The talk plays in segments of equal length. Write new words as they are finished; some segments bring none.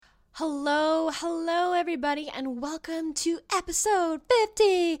Hello everybody, and welcome to episode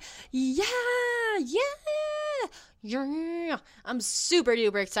 50. Yeah. I'm super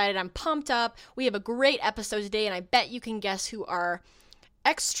duper excited. I'm pumped up. We have a great episode today, and I bet you can guess who our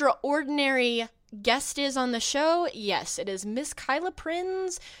extraordinary guest is on the show. Yes, it is Miss Kyla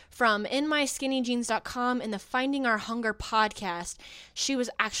Prinz from InMySkinnyJeans.com and the Finding Our Hunger podcast. She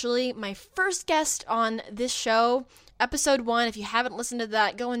was actually my first guest on this show. Episode 1, if you haven't listened to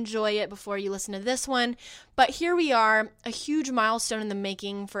that, go enjoy it before you listen to this one. But here we are, a huge milestone in the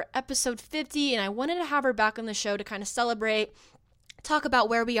making for episode 50, and I wanted to have her back on the show to kind of celebrate, talk about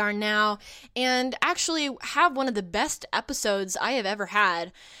where we are now, and actually have one of the best episodes I have ever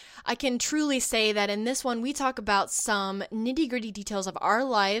had. I can truly say that in this one, we talk about some nitty-gritty details of our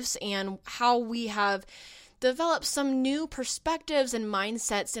lives and how we have develop some new perspectives and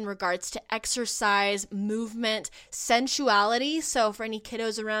mindsets in regards to exercise, movement, sensuality. So for any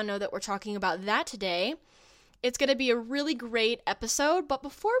kiddos around, know that we're talking about that today. It's going to be a really great episode, but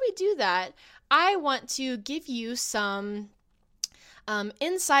before we do that, I want to give you some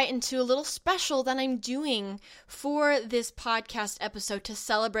insight into a little special that I'm doing for this podcast episode to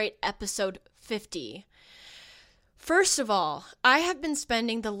celebrate episode 50. First of all, I have been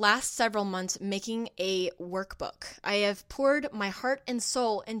spending the last several months making a workbook. I have poured my heart and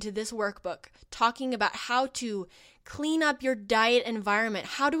soul into this workbook, talking about how to clean up your diet environment,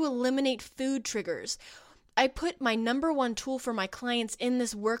 how to eliminate food triggers. I put my number one tool for my clients in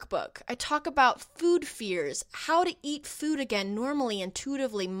this workbook. I talk about food fears, how to eat food again normally,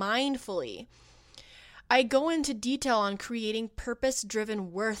 intuitively, mindfully. I go into detail on creating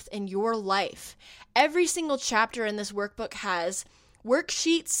purpose-driven worth in your life. Every single chapter in this workbook has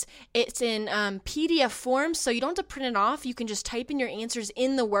worksheets. It's in PDF form, so you don't have to print it off. You can just type in your answers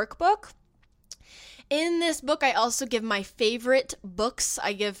in the workbook. In this book, I also give my favorite books.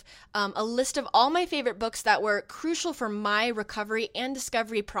 I give a list of all my favorite books that were crucial for my recovery and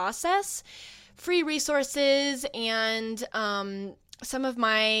discovery process, free resources, and some of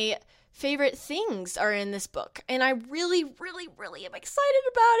my favorite things are in this book, and I really am excited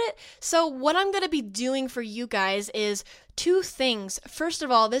about it. So what I'm going to be doing for you guys is two things. First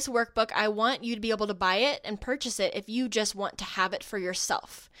of all, this workbook, I want you to be able to buy it and purchase it if you just want to have it for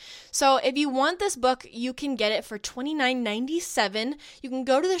yourself. So if you want this book, you can get it for $29.97. You can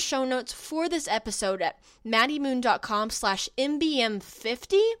go to the show notes for this episode at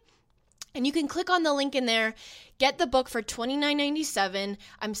maddiemoon.com/mbm50. And you can click on the link in there, get the book for $29.97.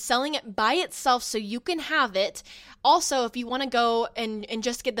 I'm selling it by itself so you can have it. Also, if you want to go and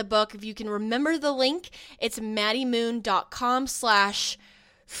just get the book, if you can remember the link, it's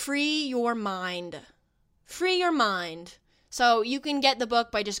maddiemoon.com/freeyourmind. Free your mind. So you can get the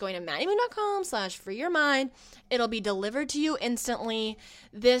book by just going to maddiemoon.com/freeyourmind. It'll be delivered to you instantly.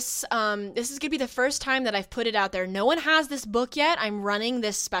 This is going to be the first time that I've put it out there. No one has this book yet. I'm running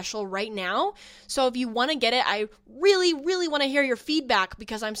this special right now. So if you want to get it, I really want to hear your feedback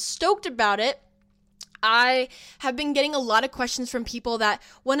because I'm stoked about it. I have been getting a lot of questions from people that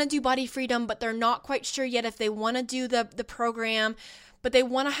want to do Body Freedom, but they're not quite sure yet if they want to do the program, but they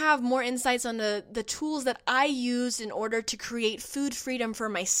want to have more insights on the tools that I used in order to create food freedom for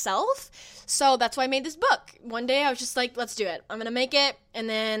myself. So that's why I made this book. One day I was just like, let's do it. I'm going to make it. And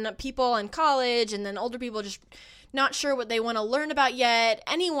then people in college and then older people just not sure what they want to learn about yet.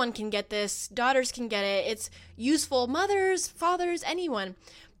 Anyone can get this. Daughters can get it. It's useful. Mothers, fathers, anyone.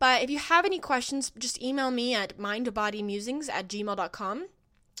 But if you have any questions, just email me at mindbodymusings@gmail.com.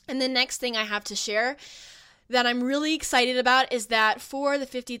 And the next thing I have to share that I'm really excited about is that for the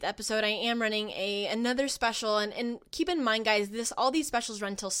 50th episode, I am running another special, and keep in mind, guys, all these specials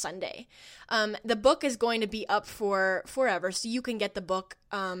run till Sunday. The book is going to be up for forever, so you can get the book.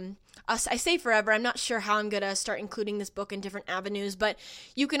 I say forever. I'm not sure how I'm going to start including this book in different avenues, but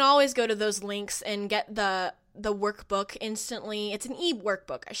you can always go to those links and get the workbook instantly. It's an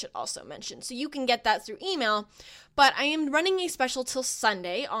e-workbook, I should also mention. So you can get that through email, but I am running a special till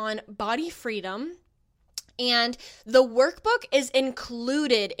Sunday on Body Freedom. And the workbook is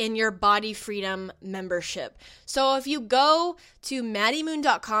included in your Body Freedom membership. So if you go to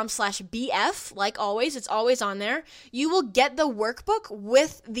maddiemoon.com/BF, like always, it's always on there, you will get the workbook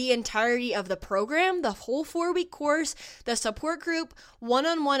with the entirety of the program, the whole 4-week course, the support group,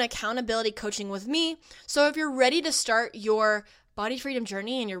 one-on-one accountability coaching with me. So if you're ready to start your Body Freedom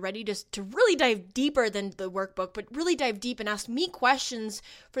journey and you're ready to really dive deeper than the workbook, but really dive deep and ask me questions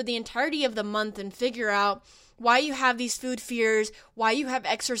for the entirety of the month and figure out why you have these food fears, why you have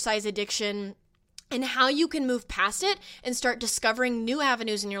exercise addiction, and how you can move past it and start discovering new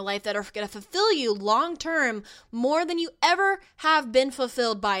avenues in your life that are going to fulfill you long term more than you ever have been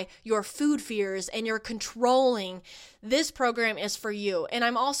fulfilled by your food fears and your controlling. This program is for you. And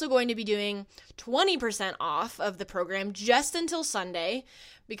I'm also going to be doing 20% off of the program just until Sunday,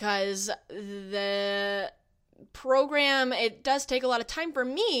 because the program, it does take a lot of time for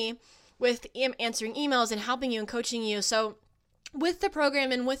me with answering emails and helping you and coaching you. So with the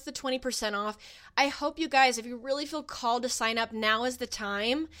program and with the 20% off, I hope you guys, if you really feel called to sign up, now is the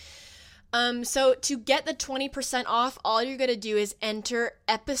time. So to get the 20% off, all you're going to do is enter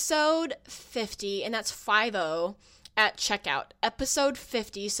episode 50, and that's 50 at checkout, episode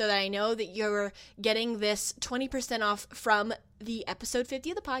 50, so that I know that you're getting this 20% off from the episode 50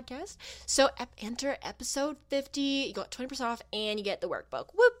 of the podcast. So enter episode 50, you got 20% off, and you get the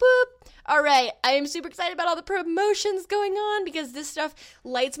workbook. Whoop, whoop. All right, I am super excited about all the promotions going on, because this stuff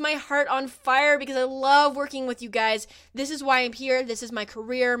lights my heart on fire, because I love working with you guys. This is why I'm here. This is my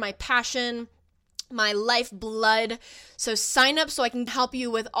career, my passion, my lifeblood. So sign up so I can help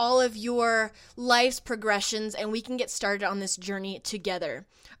you with all of your life's progressions, and we can get started on this journey together.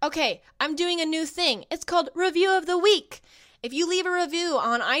 Okay, I'm doing a new thing. It's called Review of the Week. If you leave a review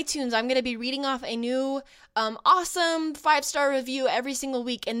on iTunes, I'm going to be reading off a new awesome 5-star review every single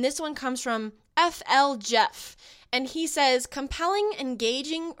week. And this one comes from FL Jeff. And he says, compelling,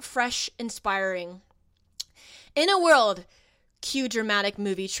 engaging, fresh, inspiring. In a world, cue dramatic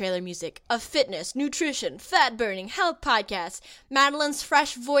movie trailer music, of fitness, nutrition, fat burning, health podcasts, Madeline's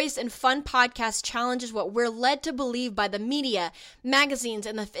fresh voice and fun podcast challenges what we're led to believe by the media, magazines,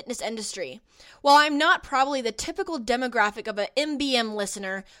 and the fitness industry. While I'm not probably the typical demographic of an MBM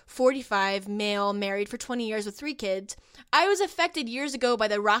listener, 45, male, married for 20 years with 3 kids, I was affected years ago by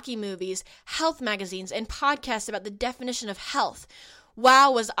the Rocky movies, health magazines, and podcasts about the definition of health.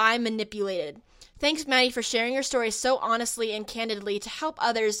 Wow, was I manipulated. Thanks, Maddie, for sharing your story so honestly and candidly to help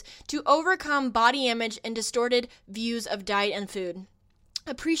others to overcome body image and distorted views of diet and food.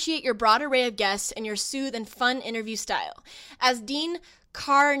 Appreciate your broad array of guests and your soothe and fun interview style. As Dean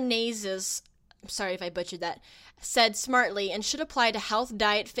Karnazes, I'm sorry if I butchered that, said smartly and should apply to health,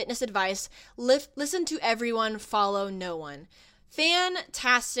 diet, fitness advice, listen to everyone, follow no one.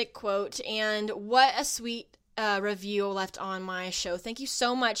 Fantastic quote, and what a sweet review left on my show. Thank you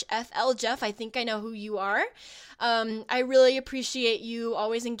so much, FL Jeff. I think I know who you are. I really appreciate you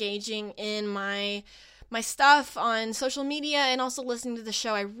always engaging in my stuff on social media and also listening to the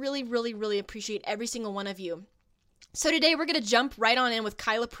show. I really, really, really appreciate every single one of you. So today we're going to jump right on in with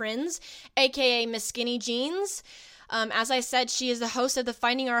Kyla Prinz, aka Miss Skinny Jeans. As I said, she is the host of the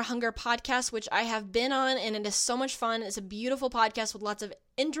Finding Our Hunger podcast, which I have been on, and it is so much fun. It's a beautiful podcast with lots of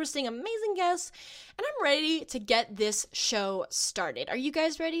interesting, amazing guests, and I'm ready to get this show started. Are you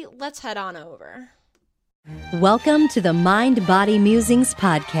guys ready? Let's head on over. Welcome to the Mind Body Musings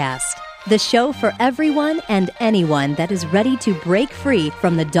podcast, the show for everyone and anyone that is ready to break free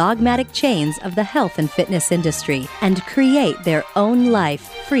from the dogmatic chains of the health and fitness industry and create their own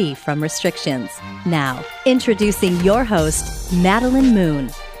life free from restrictions. Now, introducing your host, Madeline Moon,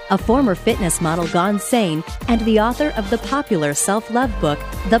 a former fitness model gone sane and the author of the popular self-love book,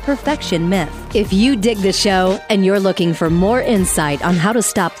 The Perfection Myth. If you dig the show and you're looking for more insight on how to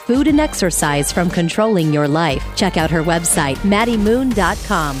stop food and exercise from controlling your life, check out her website,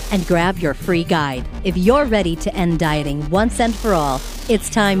 maddiemoon.com, and grab your free guide. If you're ready to end dieting once and for all, it's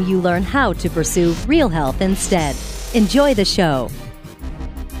time you learn how to pursue real health instead. Enjoy the show.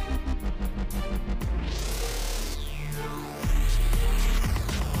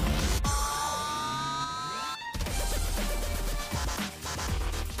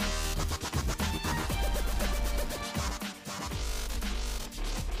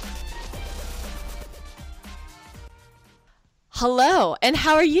 Hello, and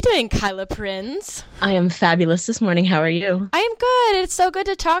how are you doing, Kyla Prinz? I am fabulous this morning. How are you? I am good. It's so good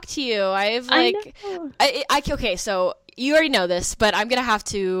to talk to you. Okay, so you already know this, but I'm going to have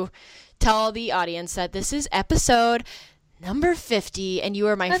to tell the audience that this is episode number 50, and you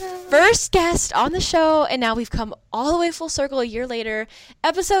are my first guest on the show, and now we've come all the way full circle a year later.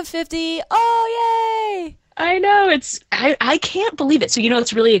 Episode 50. Oh, yay! I know. I can't believe it. So,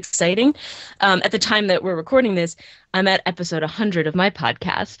 it's really exciting. At the time that we're recording this, I'm at episode 100 of my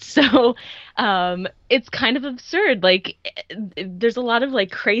podcast. So it's kind of absurd. Like, there's a lot of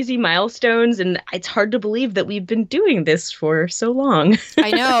crazy milestones, and it's hard to believe that we've been doing this for so long.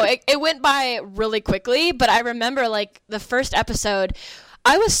 I know. It went by really quickly, but I remember the first episode,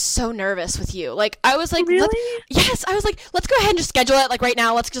 I was so nervous with you. Like, I was like, Really? yes, I was like, let's go ahead and just schedule it, like, right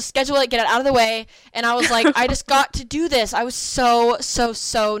now. Let's just schedule it, get it out of the way. And I was like, I just got to do this. I was so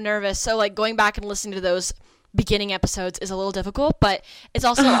nervous. So, like, going back and listening to those beginning episodes is a little difficult, but it's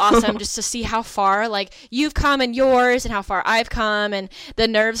also awesome just to see how far, like, you've come in yours and how far I've come, and the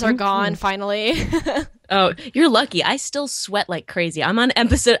nerves are gone finally. Oh, you're lucky. I still sweat like crazy. I'm on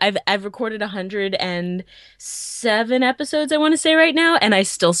episode. I've recorded 107 episodes, I want to say right now, and I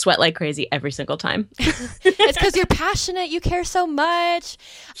still sweat like crazy every single time. It's because you're passionate. You care so much.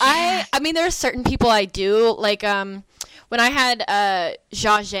 Yeah. I mean, there are certain people I do like. When I had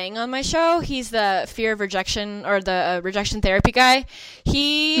Jia Zhang on my show, he's the fear of rejection or the rejection therapy guy.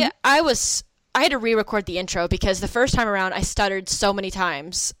 I had to re-record the intro because the first time around I stuttered so many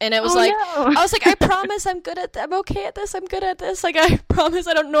times, and it was I was like, I promise I'm okay at this. I'm good at this. Like, I promise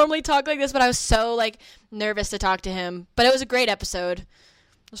I don't normally talk like this, but I was so like nervous to talk to him. But it was a great episode.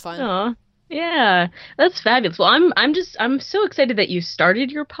 It was fun. Aw. Yeah, that's fabulous. Well, I'm so excited that you started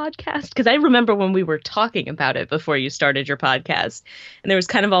your podcast, because I remember when we were talking about it before you started your podcast, and there was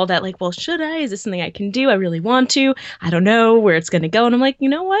kind of all that like, well, should I? Is this something I can do? I really want to. I don't know where it's going to go. And I'm like, you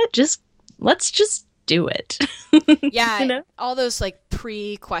know what? Let's just do it. Yeah, you know? All those like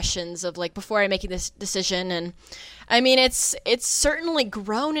pre-questions of like before I making this decision, and I mean it's certainly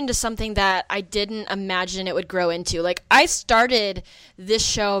grown into something that I didn't imagine it would grow into. Like, I started this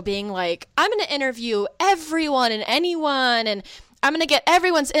show being like, I'm going to interview everyone and anyone, and I'm going to get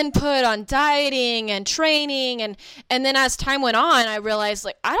everyone's input on dieting and training, and then as time went on, I realized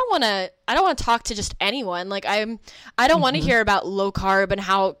like I don't want to talk to just anyone. Like, I don't want to hear about low carb and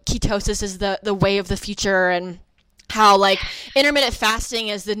how ketosis is the way of the future, and how like intermittent fasting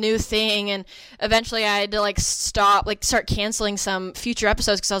is the new thing. And eventually I had to like start canceling some future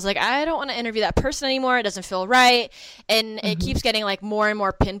episodes because I was like, I don't want to interview that person anymore. It doesn't feel right. And it keeps getting like more and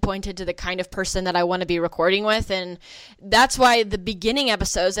more pinpointed to the kind of person that I want to be recording with. And that's why the beginning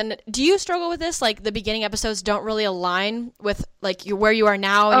episodes, and do you struggle with this? Like, the beginning episodes don't really align with like where you are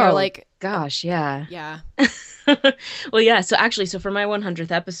now, and you're like, gosh, yeah. Yeah. Well, yeah. So for my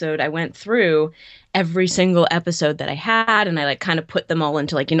 100th episode, I went through every single episode that I had, and I like kind of put them all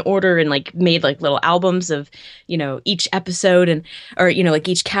into like in order, and like made like little albums of, you know, each episode or like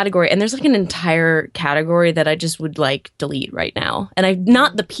each category. And there's like an entire category that I just would like delete right now. And I'm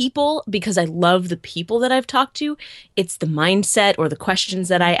not the people, because I love the people that I've talked to. It's the mindset or the questions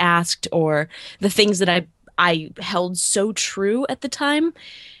that I asked or the things that I held so true at the time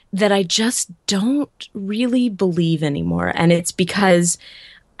that I just don't really believe anymore. And it's because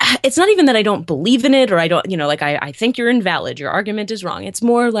it's not even that I don't believe in it, or I don't, like I think you're invalid, your argument is wrong. It's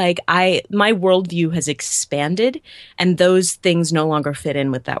more like my worldview has expanded, and those things no longer fit in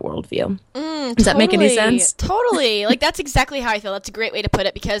with that worldview. Does that make any sense? Totally. Like, that's exactly how I feel. That's a great way to put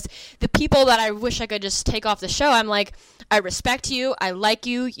it, because the people that I wish I could just take off the show, I'm like, I respect you, I like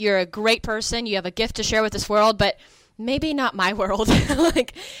you, you're a great person, you have a gift to share with this world, but maybe not my world.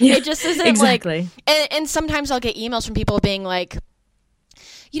 Like, yeah, it just isn't exactly. Like, and sometimes I'll get emails from people being like,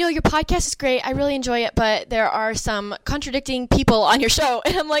 your podcast is great, I really enjoy it, but there are some contradicting people on your show.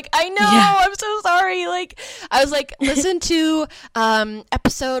 And I'm like, I know, yeah. I'm so sorry. Like, I was like, listen to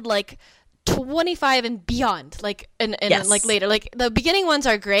episode like 25 and beyond, like, and yes. Like later, like the beginning ones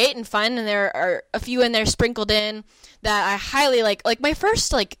are great and fun, and there are a few in there sprinkled in that I highly like my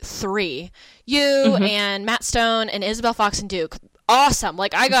first like 3, you and Matt Stone and Isabel Fox and Duke. Awesome.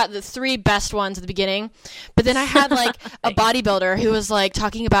 Like, I got the 3 best ones at the beginning, but then I had like a bodybuilder who was like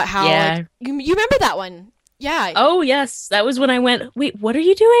talking about how like, you remember that one? Yeah. Oh, yes. That was when I went, wait, what are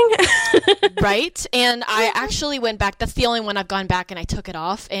you doing? Right. And I actually went back. That's the only one I've gone back and I took it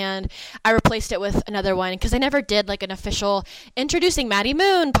off, and I replaced it with another one because I never did like an official Introducing Maddie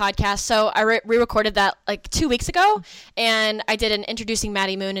Moon podcast. So I re-recorded that like 2 weeks ago, and I did an Introducing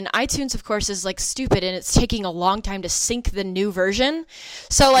Maddie Moon, and iTunes, of course, is like stupid, and it's taking a long time to sync the new version.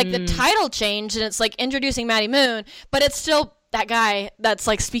 So like the title changed, and it's like Introducing Maddie Moon, but it's still that guy that's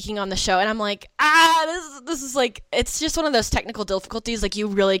like speaking on the show, and I'm like, this is like, it's just one of those technical difficulties like you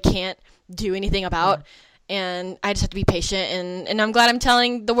really can't do anything about, and I just have to be patient, and I'm glad I'm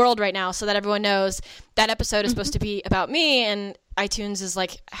telling the world right now so that everyone knows that episode is supposed to be about me, and iTunes is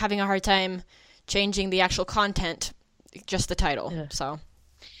like having a hard time changing the actual content, just the title. So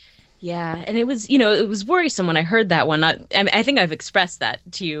yeah, and it was, it was worrisome when I heard that one. I think I've expressed that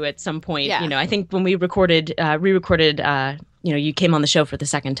to you at some point. Yeah. I think when we re-recorded you came on the show for the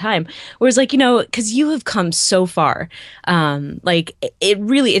second time, where it's like, because you have come so far. Like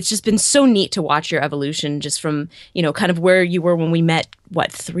it's just been so neat to watch your evolution just from, kind of where you were when we met,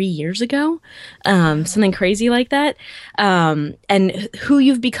 3 years ago? Something crazy like that. And who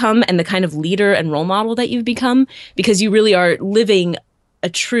you've become and the kind of leader and role model that you've become, because you really are living a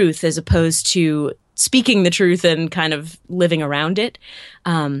truth as opposed to speaking the truth and kind of living around it.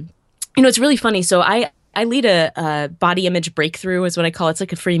 It's really funny. So I lead a body image breakthrough is what I call it. It's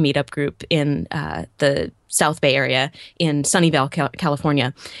like a free meetup group in the South Bay area in Sunnyvale,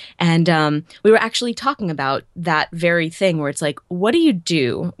 California. And we were actually talking about that very thing where it's like, what do you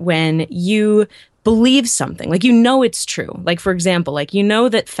do when you believe something? Like, it's true. Like, for example, like,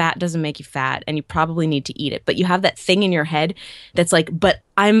 that fat doesn't make you fat and you probably need to eat it. But you have that thing in your head that's like, but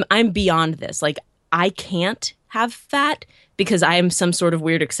I'm beyond this. Like, I can't have fat because I am some sort of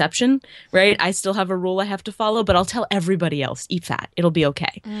weird exception, right? I still have a rule I have to follow, but I'll tell everybody else, eat fat. It'll be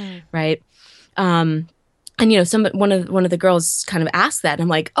okay, right? And one of the girls kind of asked that, and I'm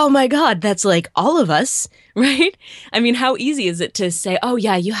like, oh my God, that's like all of us, right? I mean, how easy is it to say, oh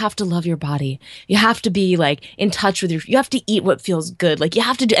yeah, you have to love your body. You have to be like in touch with you have to eat what feels good. Like you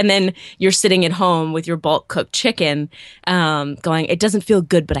have to do, and then you're sitting at home with your bulk cooked chicken, going, it doesn't feel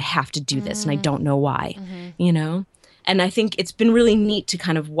good, but I have to do this and I don't know why, And I think it's been really neat to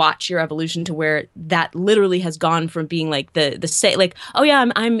kind of watch your evolution to where that literally has gone from being like the say, like, oh yeah,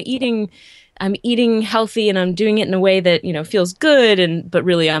 I'm eating healthy and I'm doing it in a way that, feels good, but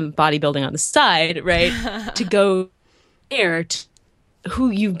really I'm bodybuilding on the side, right? To go there to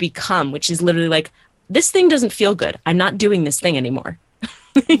who you've become, which is literally like, this thing doesn't feel good. I'm not doing this thing anymore.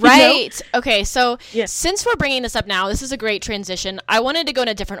 Right. Okay. So since we're bringing this up now, this is a great transition. I wanted to go in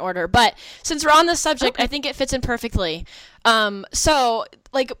a different order, but since we're on this subject, I think it fits in perfectly. So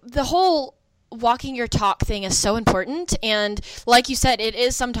like the whole walking your talk thing is so important. And like you said,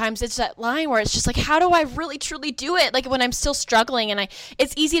 sometimes it's that line where it's just like, how do I really truly do it? Like when I'm still struggling and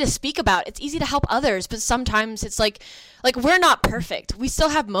it's easy to speak about, it's easy to help others, but sometimes it's like we're not perfect. We still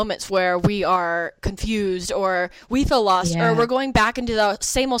have moments where we are confused or we feel lost or we're going back into the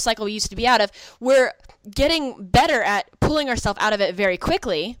same old cycle we used to be out of. We're getting better at pulling ourselves out of it very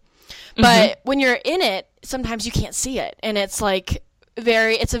quickly. But when you're in it, sometimes you can't see it. And it's like,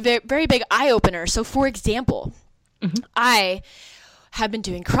 it's a very, very big eye-opener. So for example, I have been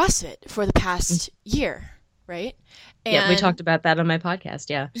doing CrossFit for the past year, right? And we talked about that on my podcast.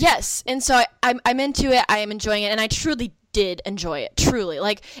 Yeah. Yes. And so I'm into it. I am enjoying it. And I truly did enjoy it. Truly.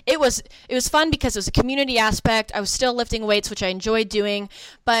 Like it was fun because it was a community aspect. I was still lifting weights, which I enjoyed doing.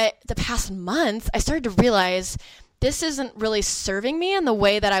 But the past month, I started to realize this isn't really serving me in the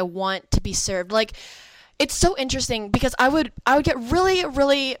way that I want to be served. Like, it's so interesting because I would get really,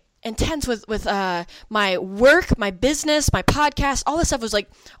 really intense with my work, my business, my podcast. All this stuff was like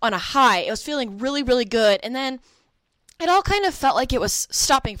on a high. It was feeling really, really good. And then it all kind of felt like it was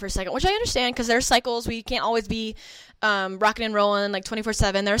stopping for a second, which I understand because there are cycles. We can't always be rocking and rolling like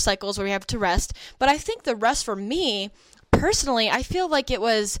 24/7. There are cycles where we have to rest. But I think the rest for me, personally, I feel like it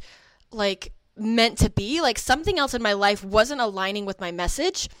was like meant to be. Like something else in my life wasn't aligning with my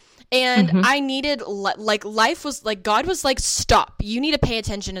message. And I needed, like, life was, like, God was like, stop, you need to pay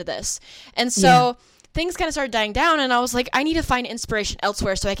attention to this. And so things kind of started dying down, and I was like, I need to find inspiration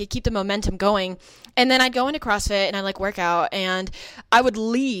elsewhere so I could keep the momentum going. And then I'd go into CrossFit, and I'd, like, work out, and I would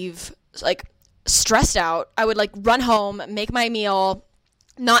leave, like, stressed out. I would, like, run home, make my meal,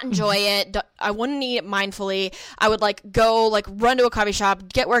 not enjoy it. I wouldn't eat it mindfully. I would like go like run to a coffee shop,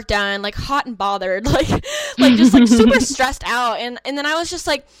 get work done, like hot and bothered, like just like super stressed out. And then I was just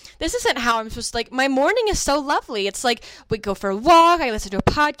like, this isn't how I'm supposed to, like, my morning is so lovely. It's like we go for a walk, I listen to a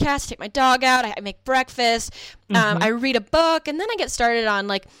podcast, take my dog out, I make breakfast, I read a book, and then I get started on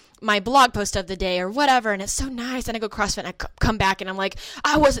like my blog post of the day or whatever, and it's so nice. And I go CrossFit and I come back and I'm like,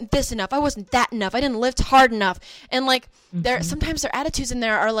 I wasn't this enough, I wasn't that enough, I didn't lift hard enough. And like sometimes their attitudes in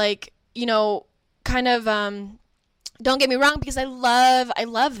there are like, kind of don't get me wrong, because I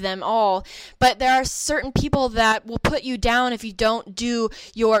love them all, but there are certain people that will put you down if you don't do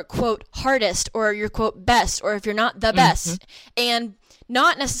your quote hardest or your quote best, or if you're not the best. And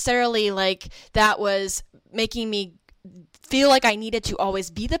not necessarily like that was making me feel like I needed to always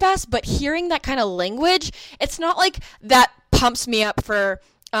be the best, but hearing that kind of language, it's not like that pumps me up for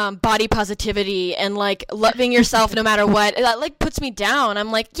body positivity and like loving yourself no matter what. That like puts me down.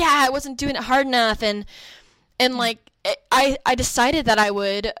 I'm like, yeah, I wasn't doing it hard enough, and like I decided that I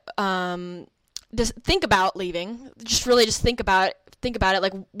would just think about leaving, just think about it think about it,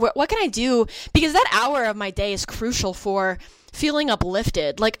 like what can I do? Because that hour of my day is crucial for feeling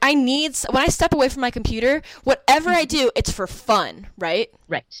uplifted. Like when I step away from my computer, whatever I do, it's for fun, right?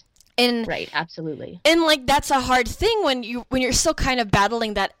 Right. And right, absolutely. And like that's a hard thing when you're still kind of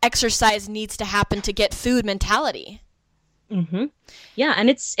battling that exercise needs to happen to get food mentality. Mm-hmm. Yeah, and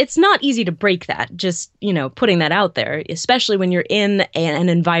it's not easy to break that, just, putting that out there, especially when you're in an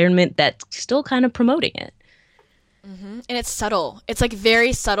environment that's still kind of promoting it. Mm-hmm. And it's subtle. It's like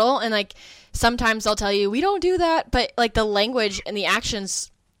very subtle, and like sometimes they'll tell you we don't do that, but like the language and the actions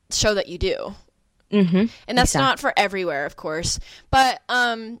show that you do. Mm-hmm. And that's not for everywhere, of course. But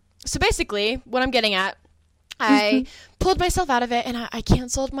so basically, what I'm getting at, I pulled myself out of it, and I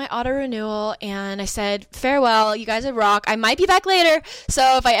canceled my auto renewal, and I said, farewell, you guys are rock. I might be back later,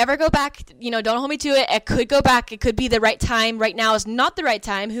 so if I ever go back, don't hold me to it. I could go back. It could be the right time. Right now is not the right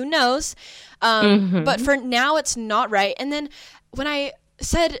time. Who knows? But for now, it's not right. And then when I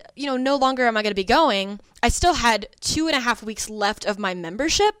said, no longer am I going to be going, I still had 2.5 weeks left of my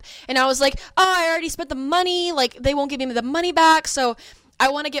membership, and I was like, oh, I already spent the money. Like, they won't give me the money back, so I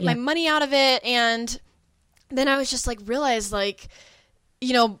want to get my money out of it. And then I was just like, realized like,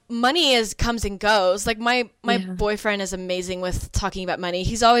 money comes and goes. Like my boyfriend is amazing with talking about money.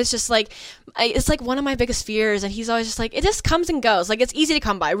 He's always just like, it's like one of my biggest fears. And he's always just like, it just comes and goes. Like it's easy to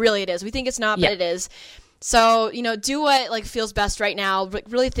come by. Really it is. We think it's not, but it is. So, do what like feels best right now.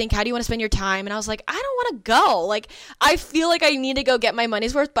 Really think, how do you want to spend your time? And I was like, I don't want to go. Like, I feel like I need to go get my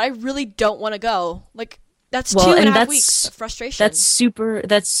money's worth, but I really don't want to go. Like, that's 2.5 weeks of frustration. That's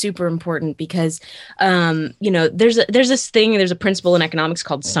super important because, there's a principle in economics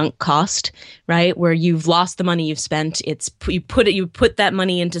called sunk cost, right? Where you've lost the money you've spent. You put that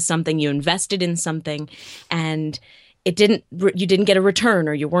money into something, you invested in something, and you didn't get a return,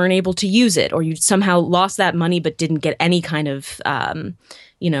 or you weren't able to use it, or you somehow lost that money but didn't get any kind of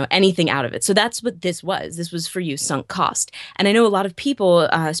anything out of it. So that's what this was. This was for you, sunk cost. And I know a lot of people,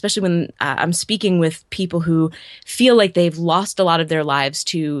 especially when I'm speaking with people who feel like they've lost a lot of their lives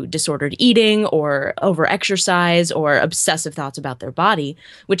to disordered eating or over-exercise or obsessive thoughts about their body,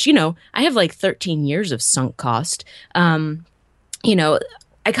 which, I have like 13 years of sunk cost. I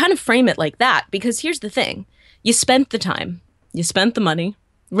kind of frame it like that because here's the thing. You spent the time. You spent the money,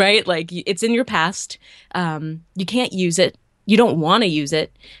 right? Like it's in your past. You can't use it. You don't want to use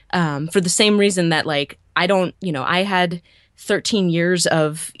it for the same reason that like I had 13 years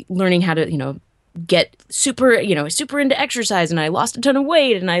of learning how to, get super into exercise, and I lost a ton of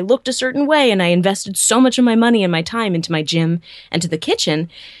weight, and I looked a certain way, and I invested so much of my money and my time into my gym and to the kitchen.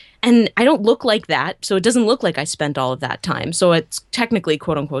 And I don't look like that, so it doesn't look like I spent all of that time. So it's technically,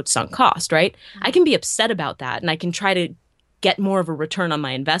 quote unquote, sunk cost, right? I can be upset about that, and I can try to get more of a return on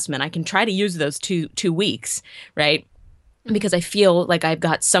my investment. I can try to use those two weeks, right? Because I feel like I've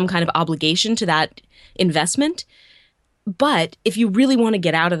got some kind of obligation to that investment. But if you really want to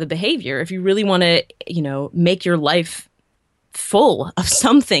get out of the behavior, if you really want to, make your life full of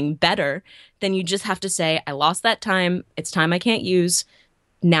something better, then you just have to say, I lost that time. It's time I can't use.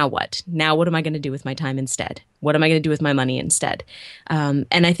 Now what? Now what am I going to do with my time instead? What am I going to do with my money instead? And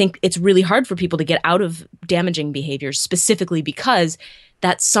I think it's really hard for people to get out of damaging behaviors, specifically because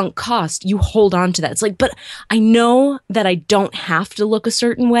that sunk cost, you hold on to that. It's like, but I know that I don't have to look a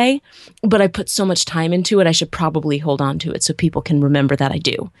certain way, but I put so much time into it, I should probably hold on to it so people can remember that I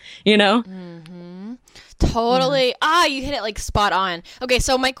do, Totally. You hit it like spot on. Okay,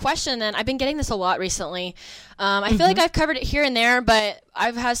 so my question then, I've been getting this a lot recently. I feel like I've covered it here and there, but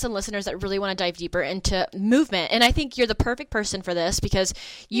I've had some listeners that really want to dive deeper into movement. And I think you're the perfect person for this because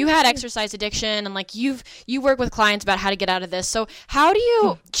you had exercise addiction and like you work with clients about how to get out of this. So how do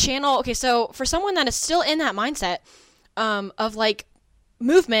you channel, okay, so for someone that is still in that mindset of like,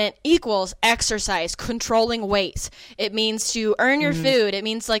 movement equals exercise, controlling weight. It means to earn your food. It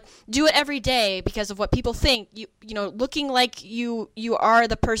means like do it every day because of what people think. Looking like you are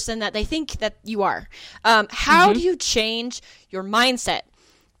the person that they think that you are. How do you change your mindset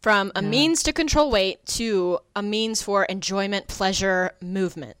from a means to control weight to a means for enjoyment, pleasure,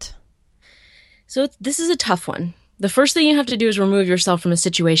 movement? So this is a tough one. The first thing you have to do is remove yourself from a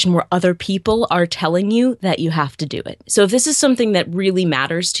situation where other people are telling you that you have to do it. So if this is something that really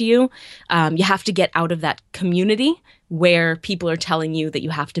matters to you, you have to get out of that community where people are telling you that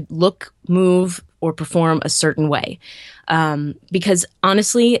you have to look, move, or perform a certain way. Because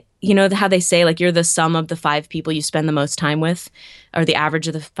honestly, how they say, like, you're the sum of the 5 people you spend the most time with. or the average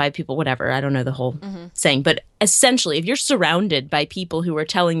of the 5 people, whatever. I don't know the whole saying, but essentially, if you're surrounded by people who are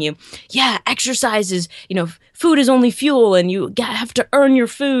telling you, yeah, exercise is, food is only fuel and you have to earn your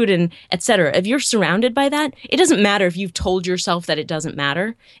food and etc. If you're surrounded by that, it doesn't matter if you've told yourself that it doesn't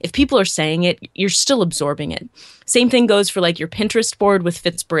matter. If people are saying it, you're still absorbing it. Same thing goes for like your Pinterest board with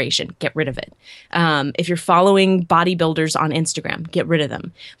Fitspiration. Get rid of it. If you're following bodybuilders on Instagram, get rid of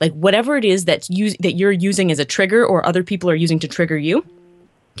them. Like whatever it is that you're using as a trigger or other people are using to trigger you,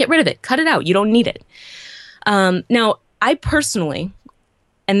 get rid of it. Cut it out. You don't need it. Now, I personally,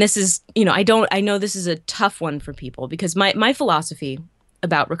 and this is, I know this is a tough one for people because my philosophy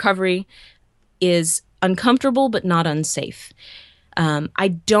about recovery is uncomfortable but not unsafe. I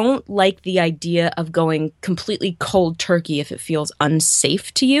don't like the idea of going completely cold turkey if it feels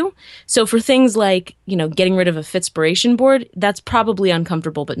unsafe to you. So for things like, getting rid of a Fitspiration board, that's probably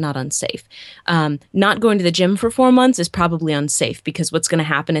uncomfortable but not unsafe. Not going to the gym for 4 months is probably unsafe because what's going to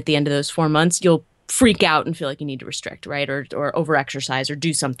happen at the end of those 4 months, you'll freak out and feel like you need to restrict, right? Or over-exercise or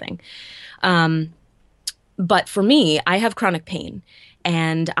do something. But for me, I have chronic pain.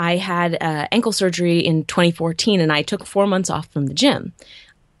 And I had ankle surgery in 2014, and I took 4 months off from the gym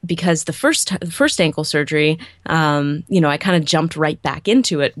because the first ankle surgery, I kind of jumped right back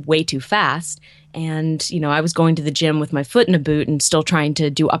into it way too fast. And, I was going to the gym with my foot in a boot and still trying to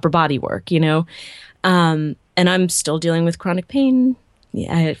do upper body work, and I'm still dealing with chronic pain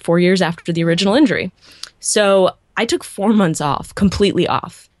 4 years after the original injury. So I took 4 months off, completely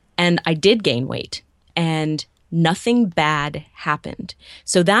off, and I did gain weight. And nothing bad happened.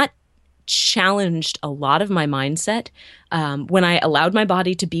 So that challenged a lot of my mindset. When I allowed my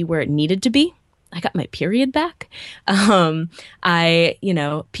body to be where it needed to be, I got my period back.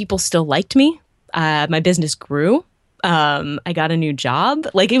 People still liked me. My business grew. I got a new job.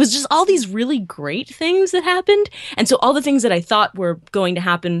 Like it was just all these really great things that happened. And so all the things that I thought were going to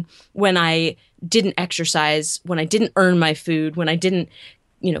happen when I didn't exercise, when I didn't earn my food, when I didn't,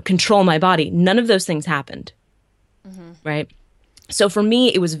 control my body, none of those things happened. Right? So for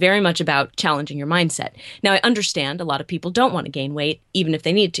me, it was very much about challenging your mindset. Now, I understand a lot of people don't want to gain weight, even if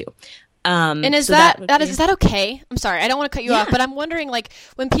they need to. And is that okay? I'm sorry, I don't want to cut you off, but I'm wondering, like,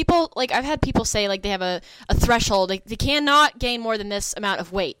 when people, like, I've had people say, like, they have a threshold, like, they cannot gain more than this amount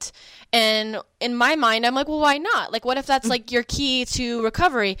of weight. And in my mind, I'm like, well, why not? Like, what if that's, like, your key to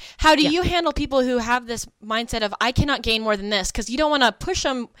recovery? How do you handle people who have this mindset of, I cannot gain more than this? Because you don't want to push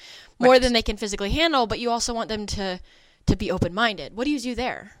them more than they can physically handle, but you also want them to be open-minded. What do you do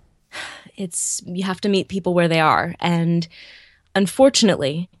there? You have to meet people where they are. And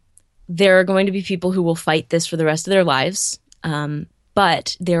unfortunately, there are going to be people who will fight this for the rest of their lives.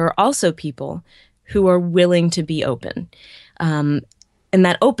 But there are also people who are willing to be open. And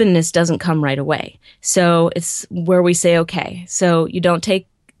that openness doesn't come right away. So it's where we say, okay, so you don't take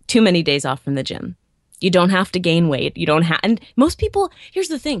too many days off from the gym. You don't have to gain weight. You don't have, and most people, here's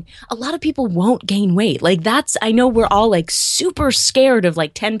the thing, a lot of people won't gain weight. Like I know we're all like super scared of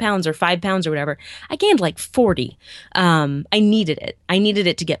like 10 pounds or 5 pounds or whatever. I gained like 40. I needed it. I needed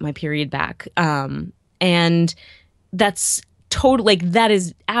it to get my period back. And that's that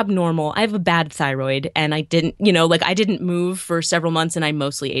is abnormal. I have a bad thyroid and I didn't, I didn't move for several months and I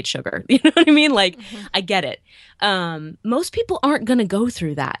mostly ate sugar. You know what I mean? Like, I get it. Most people aren't going to go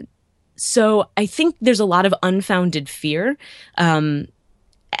through that. So I think there's a lot of unfounded fear.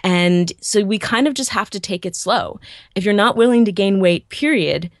 And so we kind of just have to take it slow. If you're not willing to gain weight,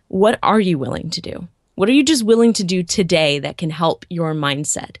 period, what are you willing to do? What are you just willing to do today that can help your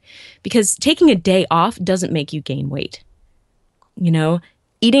mindset? Because taking a day off doesn't make you gain weight.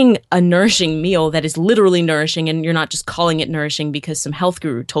 Eating a nourishing meal that is literally nourishing and you're not just calling it nourishing because some health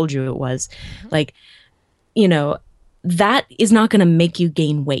guru told you it was, that is not going to make you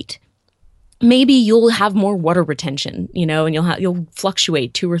gain weight. Maybe you'll have more water retention, and you'll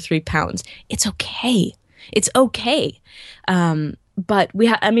fluctuate 2 or 3 pounds. It's okay. It's okay. But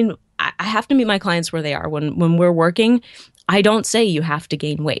I have to meet my clients where they are. When we're working, I don't say you have to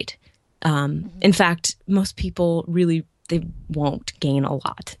gain weight. In fact, most people really, they won't gain a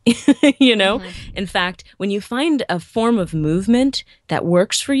lot, In fact, when you find a form of movement that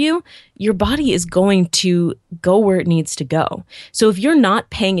works for you, your body is going to go where it needs to go. So if you're not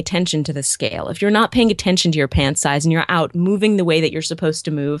paying attention to the scale, if you're not paying attention to your pant size and you're out moving the way that you're supposed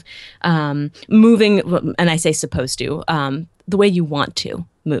to move, and I say supposed to, the way you want to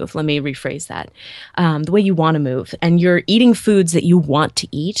move, let me rephrase that, the way you want to move, and you're eating foods that you want to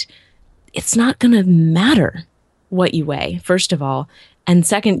eat, it's not going to matter what you weigh, first of all. And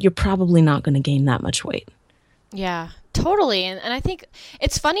second, you're probably not going to gain that much weight. Yeah, totally. And I think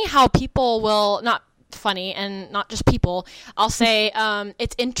it's funny how people will not funny, and not just people. I'll say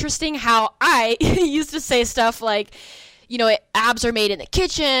it's interesting how I used to say stuff like, abs are made in the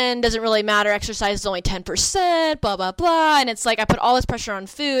kitchen, doesn't really matter, exercise is only 10%, blah, blah, blah. And it's like I put all this pressure on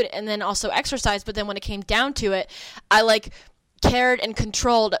food and then also exercise. But then when it came down to it, I cared and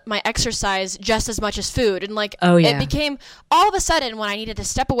controlled my exercise just as much as food. And it became, all of a sudden, when I needed to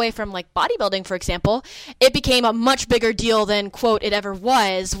step away from bodybuilding, for example, it became a much bigger deal than, quote, it ever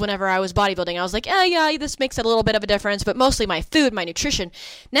was whenever I was bodybuilding. I was like, yeah, this makes a little bit of a difference, but mostly my food, my nutrition.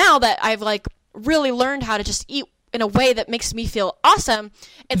 Now that I've really learned how to just eat in a way that makes me feel awesome,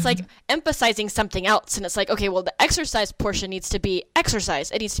 it's emphasizing something else. And it's okay, well, the exercise portion needs to be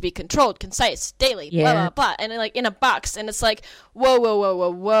exercise. It needs to be controlled, concise, daily, blah, blah, blah. And in a box. And it's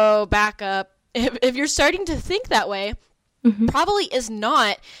whoa, back up. If you're starting to think that way, probably is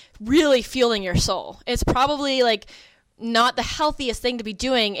not really fueling your soul. It's probably not the healthiest thing to be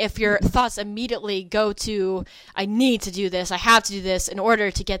doing if your thoughts immediately go to, I need to do this, I have to do this in order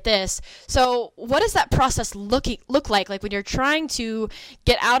to get this. So what does that process look like when you're trying to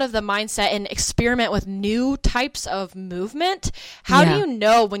get out of the mindset and experiment with new types of movement? How do you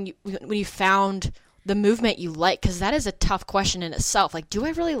know when you found the movement you like? Because that is a tough question in itself. Do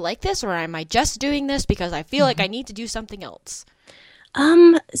I really like this, or am I just doing this because I feel like I need to do something else?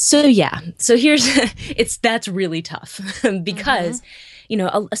 So here's, that's really tough because,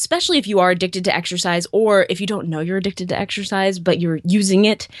 especially if you are addicted to exercise, or if you don't know you're addicted to exercise, but you're using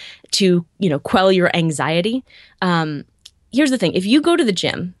it to, quell your anxiety. Here's the thing. If you go to the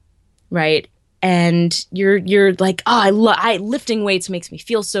gym, right, and you're like, oh, lifting weights makes me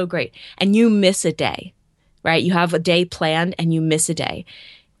feel so great, and you miss a day, right? You have a day planned and you miss a day.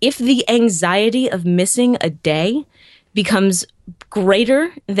 If the anxiety of missing a day becomes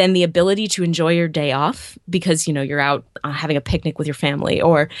greater than the ability to enjoy your day off because, you're out having a picnic with your family,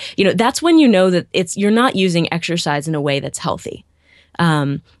 or, that's when you know that you're not using exercise in a way that's healthy.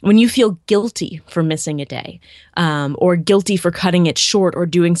 When you feel guilty for missing a day, or guilty for cutting it short or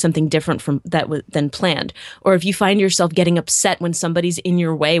doing something different than planned, or if you find yourself getting upset when somebody's in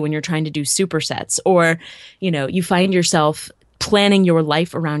your way when you're trying to do supersets, or, you find yourself planning your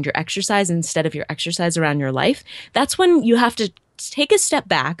life around your exercise instead of your exercise around your life, that's when you have to take a step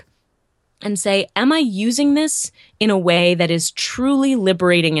back and say, am I using this in a way that is truly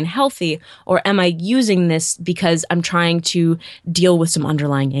liberating and healthy, or am I using this because I'm trying to deal with some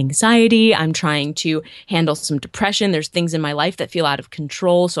underlying anxiety, I'm trying to handle some depression, there's things in my life that feel out of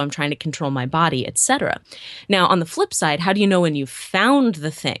control, so I'm trying to control my body, etc. Now, on the flip side, how do you know when you've found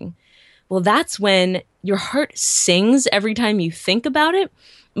the thing? Well, that's when your heart sings every time you think about it,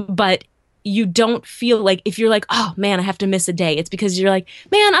 but you don't feel like, if you're like, oh man, I have to miss a day, it's because you're like,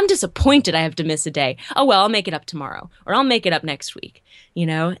 man, I'm disappointed I have to miss a day. Oh, well, I'll make it up tomorrow, or I'll make it up next week.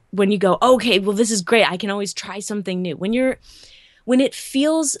 When you go, okay, well, this is great, I can always try something new. When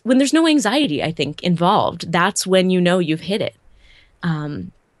there's no anxiety, I think, involved, that's when you've hit it.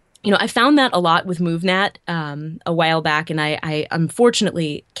 I found that a lot with MovNat a while back, and I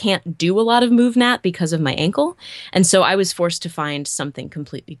unfortunately can't do a lot of MovNat because of my ankle, and so I was forced to find something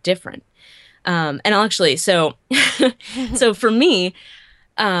completely different. And I'll actually, so for me,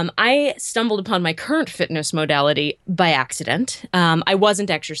 I stumbled upon my current fitness modality by accident. I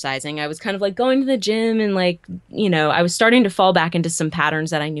wasn't exercising. I was kind of going to the gym, and I was starting to fall back into some patterns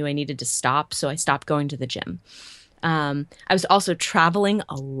that I knew I needed to stop, so I stopped going to the gym. I was also traveling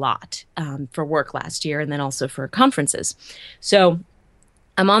a lot for work last year, and then also for conferences. So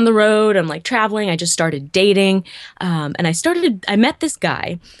I'm on the road, I'm traveling, I just started dating, and I met this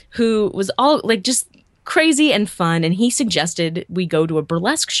guy who was all just crazy and fun, and he suggested we go to a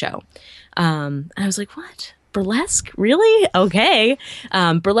burlesque show. And I was like, what? Burlesque? Really? Okay.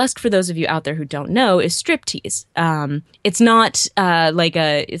 Burlesque, for those of you out there who don't know, is striptease. It's not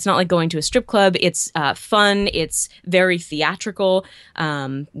like going to a strip club. It's fun. It's very theatrical.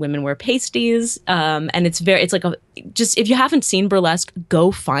 Women wear pasties, and if you haven't seen burlesque,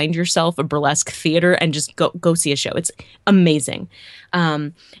 go find yourself a burlesque theater and just go see a show. It's amazing.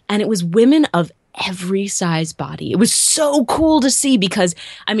 And it was women of every size body. It was so cool to see because,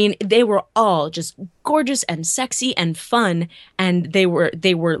 they were all just gorgeous and sexy and fun, and they were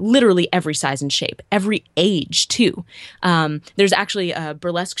literally every size and shape, every age too. There's actually a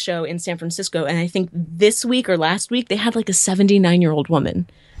burlesque show in San Francisco, and I think this week or last week they had a 79-year-old woman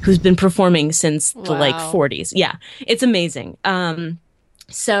who's been performing since the 40s. Yeah, it's amazing.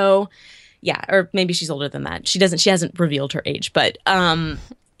 So yeah, or maybe she's older than that. She hasn't revealed her age, but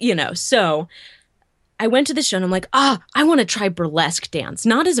so I went to the show and I'm like, I want to try burlesque dance,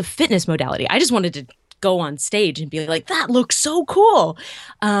 not as a fitness modality. I just wanted to go on stage and be like, that looks so cool.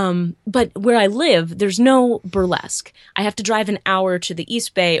 But where I live, there's no burlesque. I have to drive an hour to the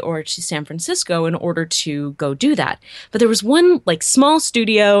East Bay or to San Francisco in order to go do that. But there was one like small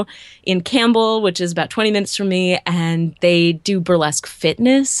studio in Campbell, which is about 20 minutes from me, and they do burlesque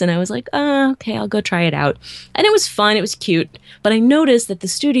fitness. And I was like, oh, okay, I'll go try it out. And it was fun. It was cute. But I noticed that the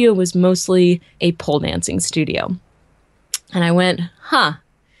studio was mostly a pole dancing studio. And I went,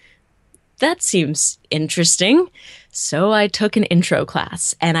 that seems interesting. So I took an intro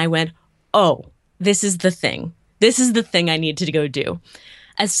class and I went, oh, this is the thing. This is the thing I need to go do.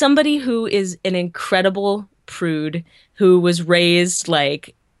 As somebody who is an incredible prude, who was raised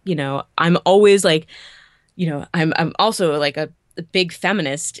like, I'm always like, I'm also like a big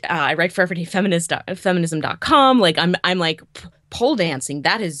feminist. I write for feminism.com. Like I'm like pole dancing.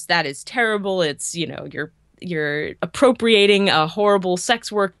 That is terrible. It's, you're appropriating a horrible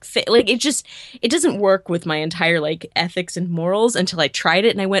sex work thing. Like it doesn't work with my entire like ethics and morals until I tried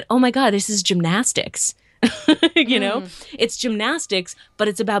it and I went, oh my God, this is gymnastics. It's gymnastics, but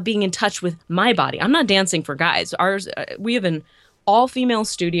it's about being in touch with my body. I'm not dancing for guys. We have an all female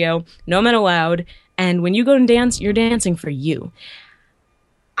studio, no men allowed. And when you go and dance, you're dancing for you.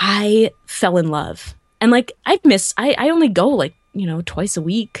 I fell in love. And like I only go like, twice a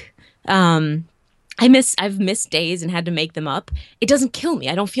week. I've missed days and had to make them up. It doesn't kill me.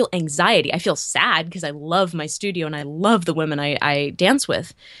 I don't feel anxiety. I feel sad because I love my studio and I love the women I dance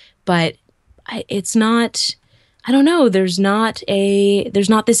with. But it's not, I don't know. There's not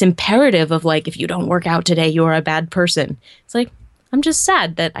this imperative of like, if you don't work out today, you're a bad person. It's like, I'm just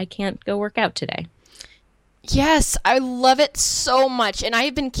sad that I can't go work out today. Yes, I love it so much. And I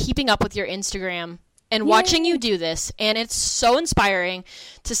have been keeping up with your Instagram and watching you do this, and it's so inspiring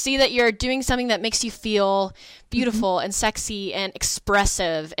to see that you're doing something that makes you feel beautiful and sexy and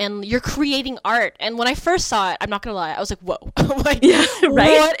expressive, and you're creating art. And when I first saw it, I'm not gonna lie, I was like, whoa. Like,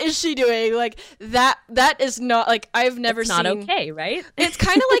 right? What is she doing? Like, that is not, like, I've never seen. It's not okay, right? It's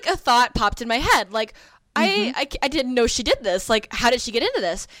kind of like a thought popped in my head. Like, I didn't know she did this. Like, how did she get into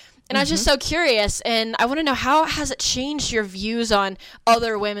this? And I was just so curious, and I want to know, how has it changed your views on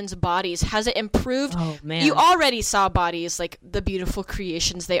other women's bodies? Has it improved? Oh, man. You already saw bodies like the beautiful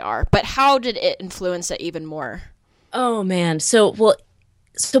creations they are, but how did it influence it even more? Oh, man. So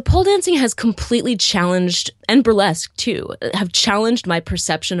pole dancing has completely challenged, and burlesque too, have challenged my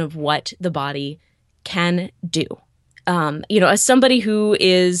perception of what the body can do. As somebody who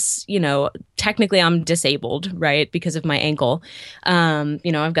is, technically I'm disabled, right, because of my ankle.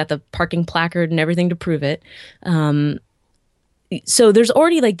 I've got the parking placard and everything to prove it. So there's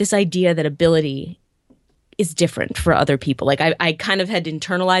already like this idea that ability is different for other people. Like I kind of had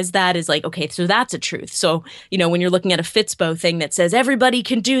internalized that as like, okay, so that's a truth. So, when you're looking at a Fitspo thing that says everybody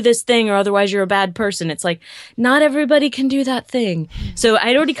can do this thing or otherwise you're a bad person, it's like, not everybody can do that thing. So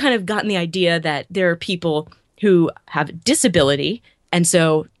I'd already kind of gotten the idea that there are people who have disability, and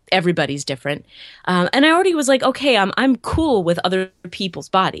so everybody's different. And I already was like, okay, I'm cool with other people's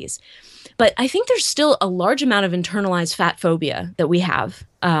bodies. But I think there's still a large amount of internalized fat phobia that we have.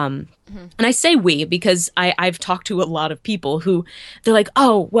 And I say we because I've talked to a lot of people who they're like,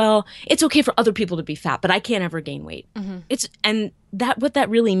 oh, well, it's okay for other people to be fat, but I can't ever gain weight. What that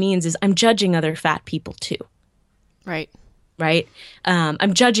really means is I'm judging other fat people too. Right. Right?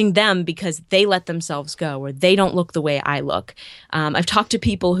 I'm judging them because they let themselves go or they don't look the way I look. I've talked to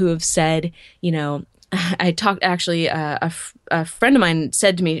people who have said, I talked actually, a friend of mine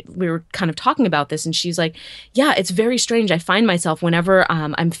said to me, we were kind of talking about this, and she's like, yeah, it's very strange. I find myself whenever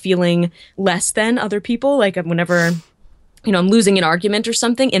I'm feeling less than other people, like whenever, I'm losing an argument or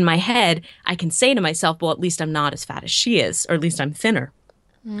something, in my head, I can say to myself, well, at least I'm not as fat as she is, or at least I'm thinner.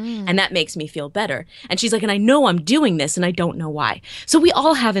 And that makes me feel better. And she's like, and I know I'm doing this and I don't know why. So we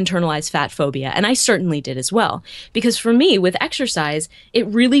all have internalized fat phobia. And I certainly did as well. Because for me, with exercise, it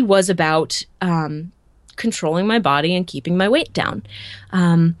really was about controlling my body and keeping my weight down.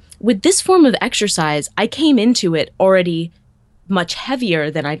 With this form of exercise, I came into it already much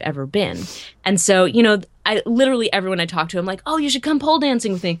heavier than I've ever been. And so, I literally, everyone I talk to, I'm like, oh, you should come pole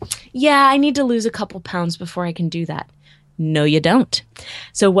dancing with me. Yeah, I need to lose a couple pounds before I can do that. No, you don't.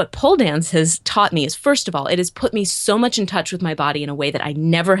 So what pole dance has taught me is, first of all, it has put me so much in touch with my body in a way that I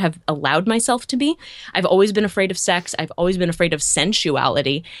never have allowed myself to be. I've always been afraid of sex. I've always been afraid of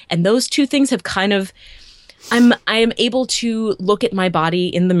sensuality. And those two things have kind of, I am able to look at my body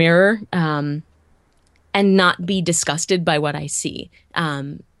in the mirror and not be disgusted by what I see.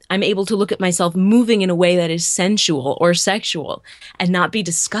 I'm able to look at myself moving in a way that is sensual or sexual and not be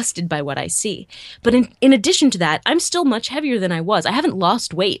disgusted by what I see. But in addition to that, I'm still much heavier than I was. I haven't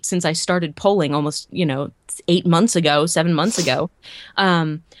lost weight since I started polling almost, 7 months ago.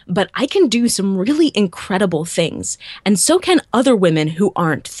 But I can do some really incredible things. And so can other women who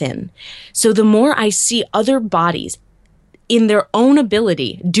aren't thin. So the more I see other bodies in their own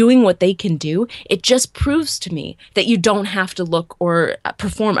ability doing what they can do, it just proves to me that you don't have to look or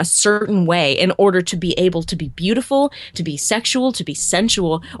perform a certain way in order to be able to be beautiful, to be sexual, to be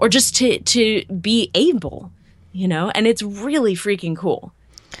sensual, or just to be able, and it's really freaking cool.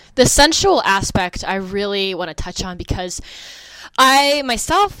 The sensual aspect I really want to touch on, because I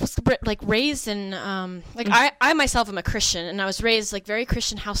myself was raised in I myself am a Christian, and I was raised very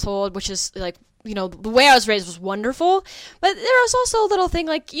Christian household, which is the way I was raised was wonderful. But there was also a little thing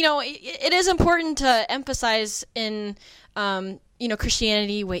it is important to emphasize in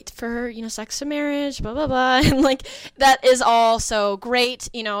Christianity, wait for sex and marriage, blah blah blah, and that is all so great.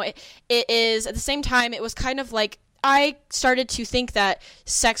 It is at the same time, it was kind of I started to think that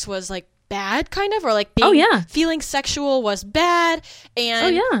sex was bad, kind of, or being feeling sexual was bad.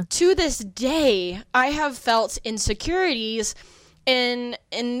 And to this day, I have felt insecurities, and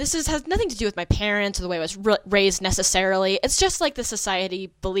this has nothing to do with my parents or the way I was raised necessarily. It's just the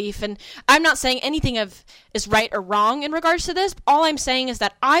society belief, and I'm not saying anything is right or wrong in regards to this. All I'm saying is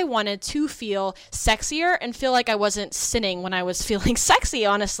that I wanted to feel sexier and feel like I wasn't sinning when I was feeling sexy,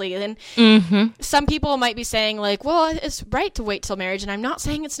 honestly. And some people might be saying well, it's right to wait till marriage, and I'm not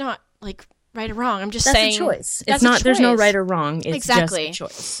saying it's not right or wrong. I'm just saying that's a choice. It's not. There's no right or wrong. It's exactly just a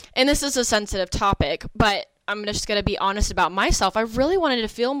choice. And this is a sensitive topic, but I'm just going to be honest about myself. I really wanted to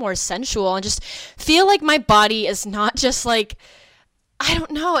feel more sensual and just feel like my body is not just I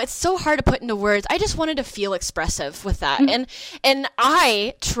don't know. It's so hard to put into words. I just wanted to feel expressive with that. And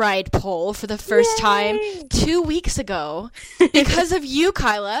I tried pole for the first time 2 weeks ago because of you,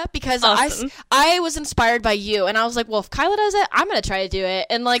 Kyla, because awesome. I was inspired by you, and I was like, well, if Kyla does it, I'm going to try to do it.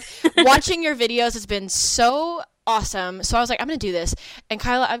 And watching your videos has been so awesome. So I was like, I'm going to do this. And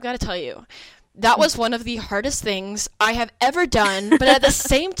Kyla, I've got to tell you, that was one of the hardest things I have ever done, but at the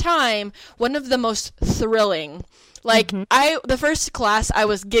same time, one of the most thrilling. The first class, I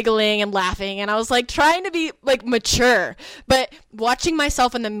was giggling and laughing, and I was trying to be mature, but watching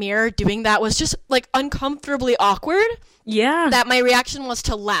myself in the mirror doing that was just uncomfortably awkward. Yeah. That my reaction was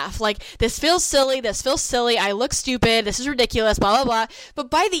to laugh. This feels silly, I look stupid, this is ridiculous, blah, blah, blah. But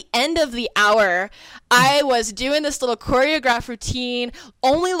by the end of the hour, I was doing this little choreographed routine,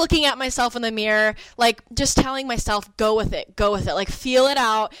 only looking at myself in the mirror, just telling myself, go with it, feel it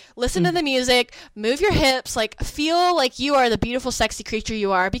out, listen to the music, move your hips, feel like you are the beautiful, sexy creature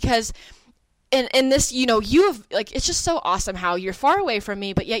you are, because in this, you have, it's just so awesome how you're far away from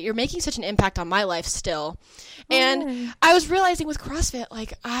me, but yet you're making such an impact on my life still. And I was realizing with CrossFit,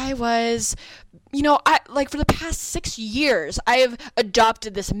 I was, for the past 6 years, I've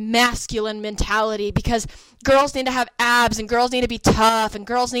adopted this masculine mentality because girls need to have abs, and girls need to be tough, and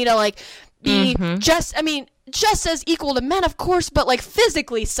girls need to, be just as equal to men, of course, but,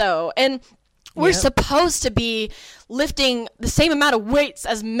 physically so. And we're supposed to be lifting the same amount of weights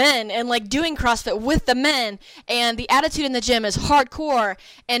as men and doing CrossFit with the men, and the attitude in the gym is hardcore,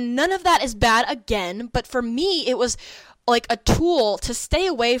 and none of that is bad again. But for me, it was a tool to stay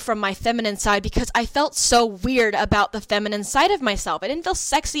away from my feminine side because I felt so weird about the feminine side of myself. I didn't feel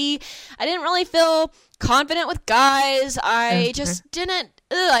sexy. I didn't really feel confident with guys. I just didn't.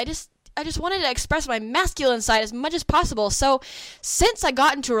 I just wanted to express my masculine side as much as possible. So since I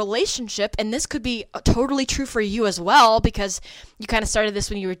got into a relationship, and this could be totally true for you as well, because you kind of started this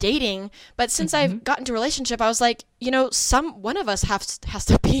when you were dating, but since I've gotten into a relationship, I was like, one of us has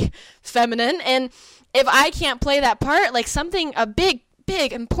to be feminine. And if I can't play that part, a big,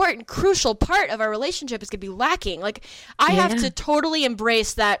 important, crucial part of our relationship is going to be lacking. I have to totally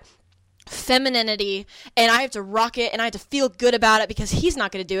embrace that femininity, and I have to rock it, and I have to feel good about it because he's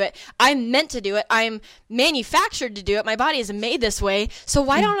not going to do it. I'm meant to do it. I'm manufactured to do it. My body is made this way. So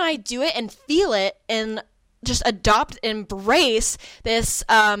why don't I do it and feel it and just adopt, embrace this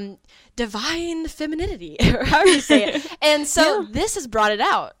divine femininity, or however you say it. And so this has brought it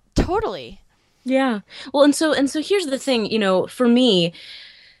out totally. Yeah. Well, and so here's the thing, for me,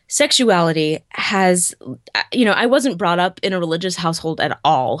 sexuality has, I wasn't brought up in a religious household at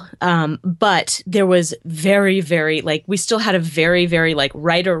all. But there was very, very, we still had a very, very,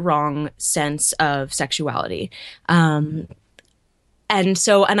 right or wrong sense of sexuality. And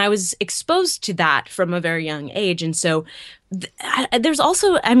I was exposed to that from a very young age. And so there's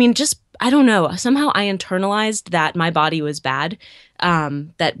also, I don't know, somehow I internalized that my body was bad,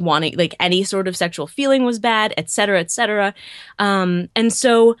 that wanting, like, any sort of sexual feeling was bad, et cetera, et cetera. And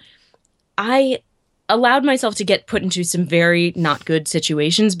so I allowed myself to get put into some very not good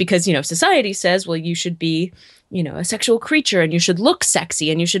situations because, you know, society says, well, you should be, you know, a sexual creature and you should look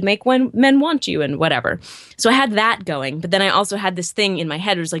sexy and you should make men want you and whatever. So I had that going. But then I also had this thing in my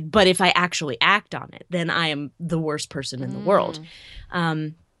head. It was like, but if I actually act on it, then I am the worst person in the world.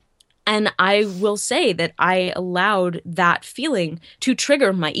 And I will say that I allowed that feeling to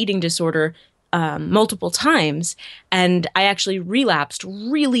trigger my eating disorder multiple times. And I actually relapsed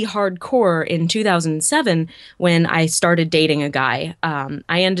really hardcore in 2007 when I started dating a guy.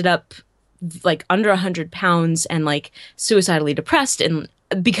 I ended up like under 100 pounds and like suicidally depressed. And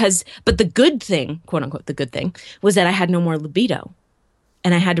but the good thing, quote unquote, the good thing was that I had no more libido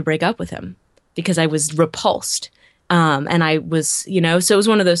and I had to break up with him because I was repulsed. And I was, you know, so it was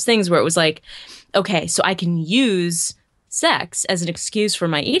one of those things where it was like, okay, so I can use sex as an excuse for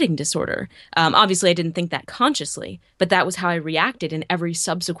my eating disorder. Obviously, I didn't think that consciously, but that was how I reacted in every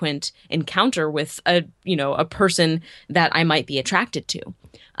subsequent encounter with a person that I might be attracted to.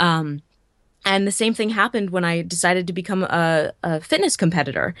 And the same thing happened when I decided to become a fitness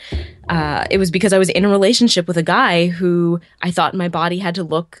competitor. It was because I was in a relationship with a guy who I thought my body had to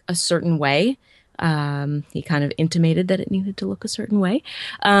look a certain way. He kind of intimated that it needed to look a certain way.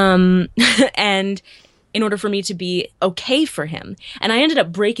 And in order for me to be okay for him. And I ended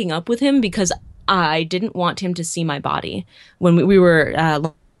up breaking up with him because I didn't want him to see my body when we were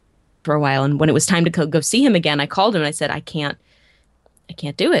for a while. And when it was time to go see him again, I called him and I said, I can't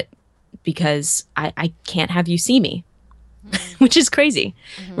do it because I can't have you see me, which is crazy.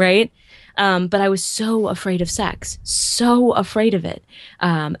 Right. But I was so afraid of sex, so afraid of it.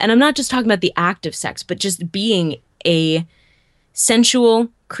 And I'm not just talking about the act of sex, but just being a sensual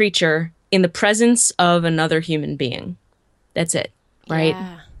creature in the presence of another human being. That's it, right?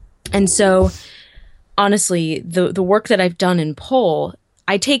 Yeah. And so, honestly, the work that I've done in pole,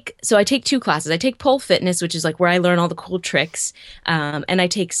 I take 2 classes. I take pole fitness, which is like where I learn all the cool tricks, and I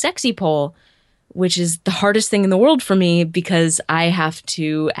take sexy pole, which is the hardest thing in the world for me because I have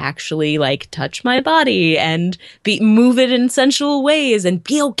to actually like touch my body and move it in sensual ways and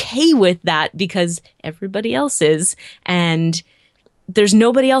be okay with that because everybody else is. And there's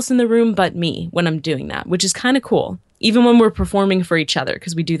nobody else in the room but me when I'm doing that, which is kind of cool, even when we're performing for each other,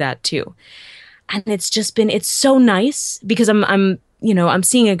 because we do that too. And it's so nice because I'm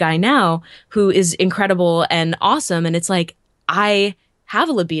seeing a guy now who is incredible and awesome. And it's like, I have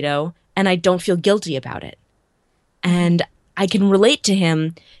a libido and I don't feel guilty about it. And I can relate to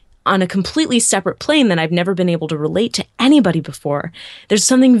him on a completely separate plane that I've never been able to relate to anybody before. There's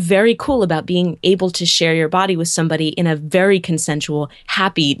something very cool about being able to share your body with somebody in a very consensual,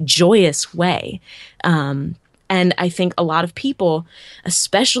 happy, joyous way. And I think a lot of people,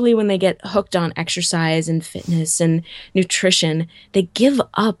 especially when they get hooked on exercise and fitness and nutrition, they give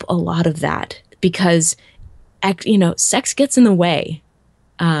up a lot of that because, sex gets in the way.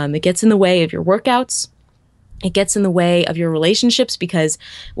 It gets in the way of your workouts. It gets in the way of your relationships because,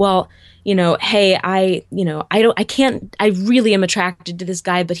 well, hey, I really am attracted to this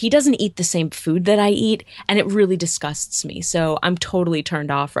guy, but he doesn't eat the same food that I eat. And it really disgusts me. So I'm totally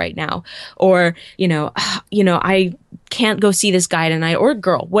turned off right now. Or, I can't go see this guy tonight, or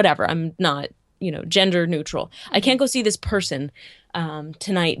girl, whatever. I'm not, gender neutral. I can't go see this person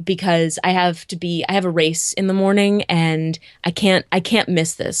tonight because I have a race in the morning and I can't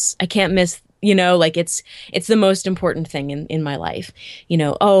miss this. I can't miss, it's the most important thing in my life.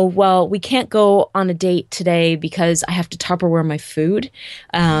 Oh, well, we can't go on a date today because I have to Tupperware my food.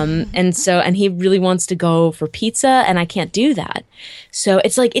 And he really wants to go for pizza and I can't do that. So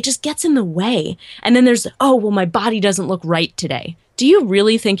it's like, it just gets in the way. And then there's, oh, well, my body doesn't look right today. Do you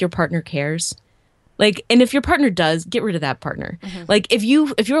really think your partner cares? Like, and if your partner does, get rid of that partner. Mm-hmm. Like, if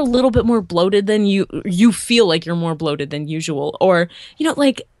you're a little bit more bloated than you feel like you're more bloated than usual, or,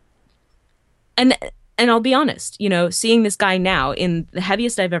 and I'll be honest, seeing this guy now in the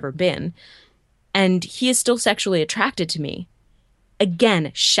heaviest I've ever been, and he is still sexually attracted to me,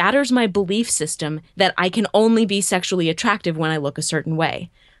 again, shatters my belief system that I can only be sexually attractive when I look a certain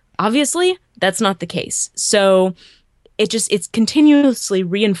way. Obviously, that's not the case. So it's continuously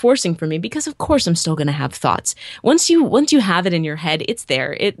reinforcing for me because of course I'm still going to have thoughts. Once you have it in your head, it's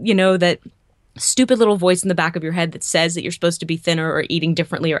there. That stupid little voice in the back of your head that says that you're supposed to be thinner or eating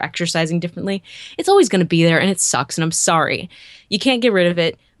differently or exercising differently. It's always going to be there and it sucks and I'm sorry. You can't get rid of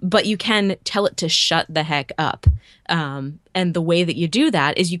it, but you can tell it to shut the heck up. And the way that you do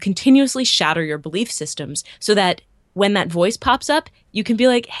that is you continuously shatter your belief systems so that when that voice pops up, you can be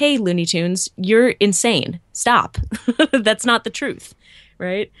like, hey, Looney Tunes, you're insane. Stop. That's not the truth.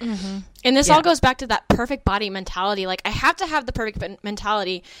 Right? Mm-hmm. And this all goes back to that perfect body mentality. Like, I have to have the perfect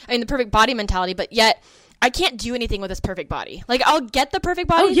mentality, the perfect body mentality, but yet I can't do anything with this perfect body. Like, I'll get the perfect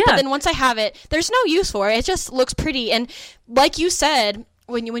body, but then once I have it, there's no use for it. It just looks pretty. And like you said,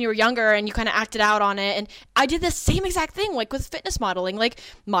 when you were younger and you kind of acted out on it, and I did the same exact thing, like with fitness modeling,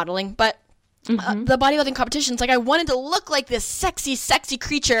 but the bodybuilding competitions, like I wanted to look like this sexy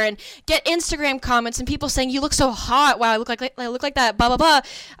creature and get Instagram comments and people saying, you look so hot, wow, I look like that, blah blah blah,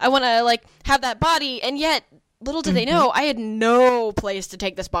 I want to like have that body. And yet little did they know, I had no place to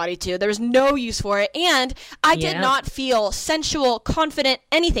take this body to. There was no use for it, and I did not feel sensual, confident,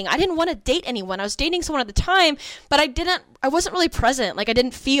 anything. I didn't want to date anyone. I was dating someone at the time, but I wasn't really present. Like, I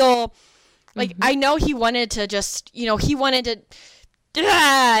didn't feel like, I know he wanted to just, he wanted to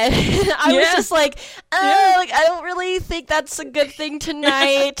I was just like, like, I don't really think that's a good thing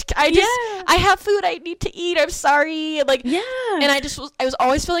tonight. I have food I need to eat. I'm sorry. Like, and I was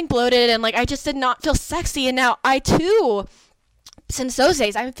always feeling bloated, and like, I just did not feel sexy. And now I too, since those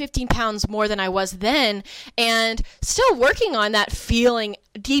days, I'm 15 pounds more than I was then, and still working on that feeling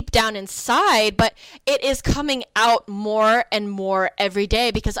deep down inside, but it is coming out more and more every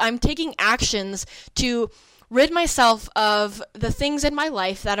day because I'm taking actions to rid myself of the things in my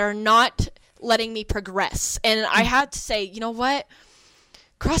life that are not letting me progress. And I had to say, you know what?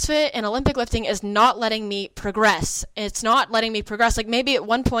 CrossFit and Olympic lifting is not letting me progress. It's not letting me progress. Like, maybe at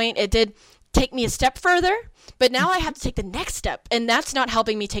one point it did take me a step further, but now I have to take the next step, and that's not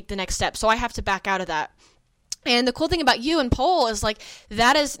helping me take the next step. So I have to back out of that. And the cool thing about you and Pole is, like,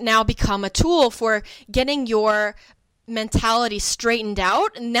 that has now become a tool for getting your mentality straightened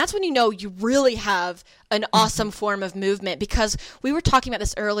out, and that's when you really have an awesome form of movement. Because we were talking about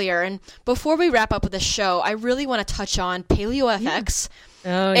this earlier, and before we wrap up with the show, I really want to touch on PaleoFX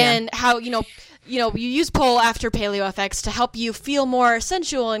and how you use Pole after PaleoFX to help you feel more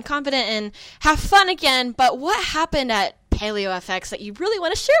sensual and confident and have fun again. But what happened at PaleoFX that you really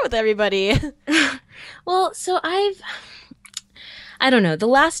want to share with everybody? Well, so I don't know. The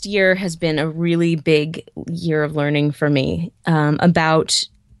last year has been a really big year of learning for me about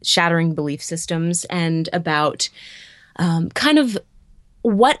shattering belief systems and about kind of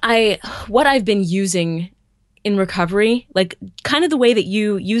what I've been using in recovery, like kind of the way that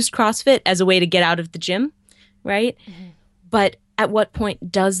you used CrossFit as a way to get out of the gym, right? Mm-hmm. But at what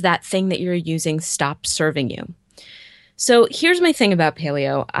point does that thing that you're using stop serving you? So here's my thing about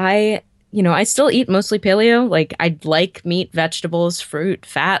paleo. I still eat mostly paleo. Like, I like meat, vegetables, fruit,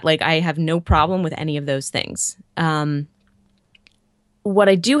 fat. Like, I have no problem with any of those things. What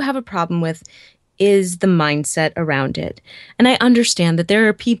I do have a problem with is the mindset around it. And I understand that there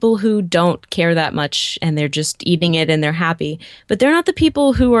are people who don't care that much and they're just eating it and they're happy. But they're not the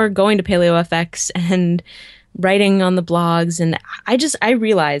people who are going to PaleoFX and writing on the blogs. And I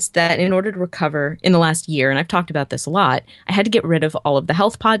realized that in order to recover in the last year, and I've talked about this a lot, I had to get rid of all of the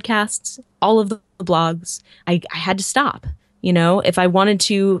health podcasts, all of the blogs. I had to stop. If I wanted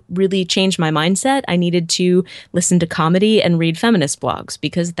to really change my mindset, I needed to listen to comedy and read feminist blogs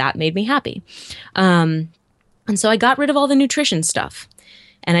because that made me happy. And so I got rid of all the nutrition stuff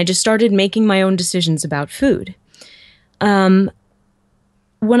and I just started making my own decisions about food. When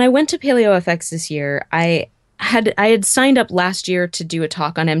I went to PaleoFX this year, I had signed up last year to do a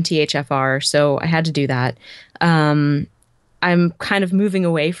talk on MTHFR, so I had to do that. I'm kind of moving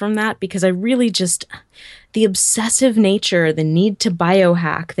away from that because I really just, the obsessive nature, the need to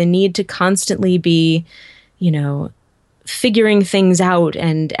biohack, the need to constantly be, figuring things out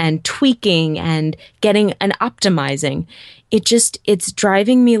and tweaking and getting and optimizing, it's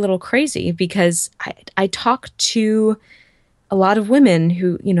driving me a little crazy because I talk to a lot of women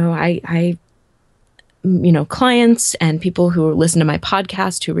who, clients and people who listen to my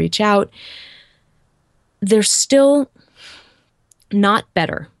podcast, who reach out, they're still not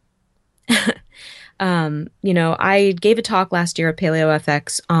better. I gave a talk last year at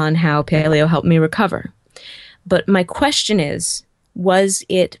PaleoFX on how paleo helped me recover. But my question is, was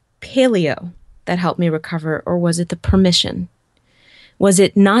it paleo that helped me recover, or was it the permission? Was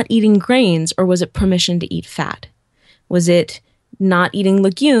it not eating grains, or was it permission to eat fat? Was it not eating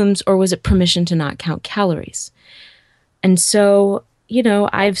legumes, or was it permission to not count calories? And so,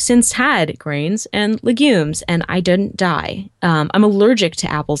 I've since had grains and legumes and I didn't die. I'm allergic to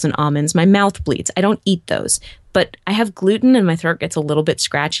apples and almonds. My mouth bleeds. I don't eat those, but I have gluten and my throat gets a little bit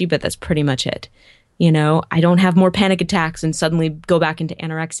scratchy, but that's pretty much it. I don't have more panic attacks and suddenly go back into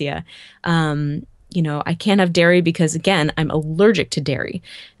anorexia. I can't have dairy because, again, I'm allergic to dairy.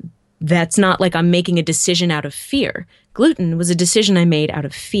 that's not like I'm making a decision out of fear. Gluten was a decision I made out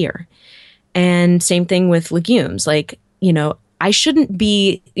of fear. And same thing with legumes. Like, I shouldn't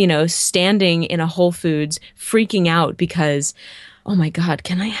be, standing in a Whole Foods freaking out because, oh my God,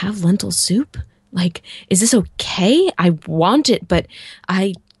 can I have lentil soup? Like, is this okay? I want it, but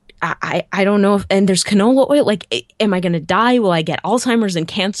I don't know if, and there's canola oil. Like, am I going to die? Will I get Alzheimer's and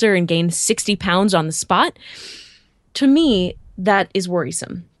cancer and gain 60 pounds on the spot? To me, that is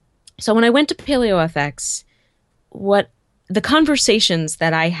worrisome. So when I went to PaleoFX, the conversations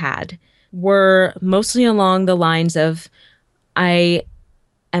that I had were mostly along the lines of, I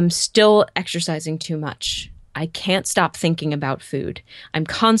am still exercising too much. I can't stop thinking about food. I'm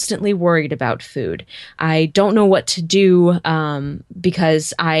constantly worried about food. I don't know what to do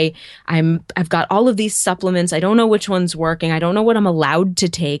because I've got all of these supplements. I don't know which one's working. I don't know what I'm allowed to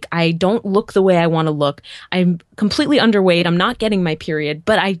take. I don't look the way I want to look. I'm completely underweight. I'm not getting my period,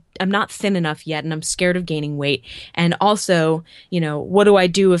 but I'm not thin enough yet, and I'm scared of gaining weight. And also, what do I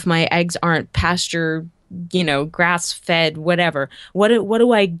do if my eggs aren't pasture, grass-fed, whatever? What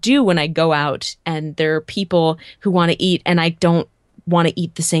do I do when I go out and there are people who want to eat and I don't want to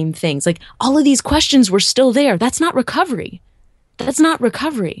eat the same things? Like, all of these questions were still there. That's not recovery. That's not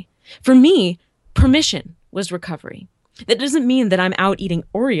recovery. For me, permission was recovery. That doesn't mean that I'm out eating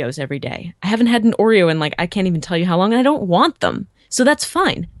Oreos every day. I haven't had an Oreo in I can't even tell you how long, and I don't want them. So that's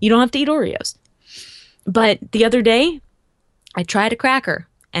fine. You don't have to eat Oreos. But the other day, I tried a cracker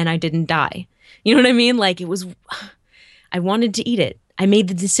and I didn't die. You know what I mean? Like, I wanted to eat it. I made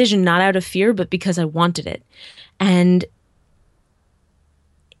the decision not out of fear, but because I wanted it. And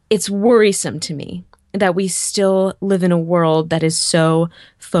it's worrisome to me that we still live in a world that is so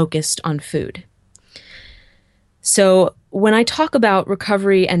focused on food. So when I talk about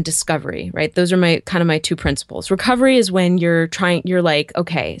recovery and discovery, right, those are my two principles. Recovery is when you're like,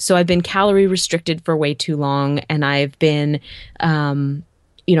 okay, so I've been calorie restricted for way too long, and I've been,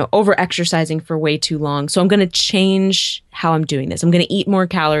 over exercising for way too long. So I'm going to change how I'm doing this. I'm going to eat more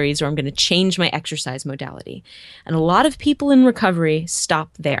calories, or I'm going to change my exercise modality. And a lot of people in recovery stop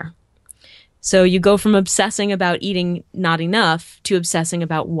there. So you go from obsessing about eating not enough to obsessing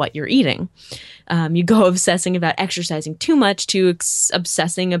about what you're eating. You go obsessing about exercising too much to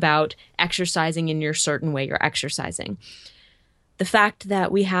obsessing about exercising in your certain way you're exercising. The fact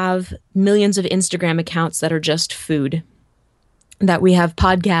that we have millions of Instagram accounts that are just food, that we have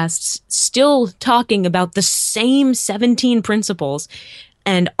podcasts still talking about the same 17 principles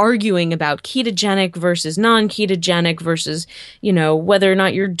and arguing about ketogenic versus non-ketogenic versus, whether or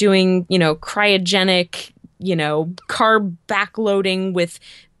not you're doing, cryogenic, carb backloading with,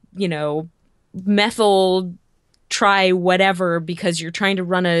 methyl try whatever because you're trying to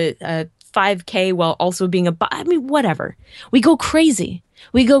run a 5K while also being whatever. We go crazy.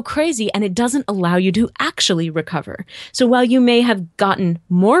 And it doesn't allow you to actually recover. So while you may have gotten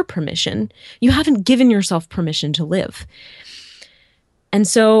more permission, you haven't given yourself permission to live. And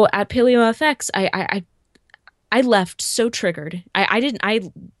so at PaleoFX, I left so triggered.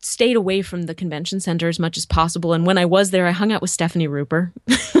 I stayed away from the convention center as much as possible. And when I was there, I hung out with Stephanie Ruper,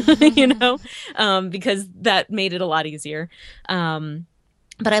 because that made it a lot easier.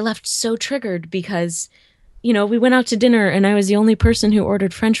 But I left so triggered because, we went out to dinner and I was the only person who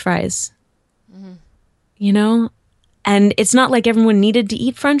ordered French fries, and it's not like everyone needed to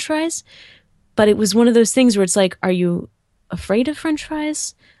eat French fries, but it was one of those things where it's like, are you afraid of French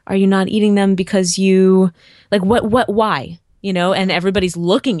fries? Are you not eating them because why? And everybody's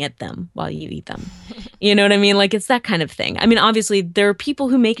looking at them while you eat them. You know what I mean? Like, it's that kind of thing. I mean, obviously there are people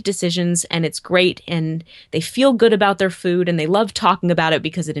who make decisions and it's great and they feel good about their food and they love talking about it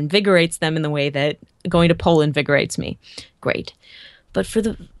because it invigorates them in the way that going to pole invigorates me. Great. But for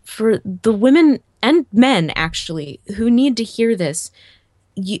the women and men actually who need to hear this,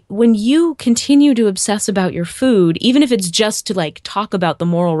 when you continue to obsess about your food, even if it's just to talk about the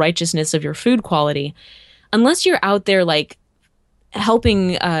moral righteousness of your food quality, unless you're out there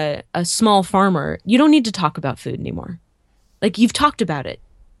helping a small farmer, you don't need to talk about food anymore. You've talked about it.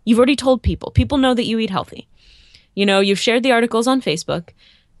 You've already told people. People know that you eat healthy. You've shared the articles on Facebook.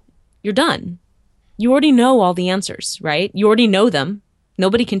 You're done. You already know all the answers, right? You already know them.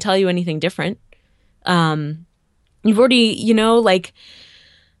 Nobody can tell you anything different. You've already,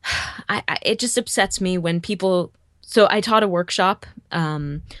 it just upsets me when people. So I taught a workshop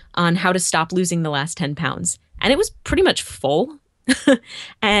on how to stop losing the last 10 pounds, and it was pretty much full.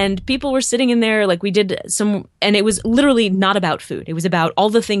 And people were sitting in there, we did some, and it was literally not about food. It was about all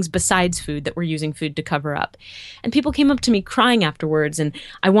the things besides food that we're using food to cover up. And people came up to me crying afterwards, and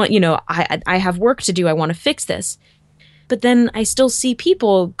I have work to do. I want to fix this. But then I still see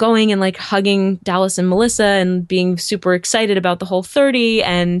people going and like hugging Dallas and Melissa and being super excited about the Whole30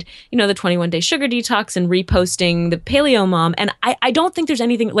 and, you know, the 21-day sugar detox and reposting the Paleo Mom. And I don't think there's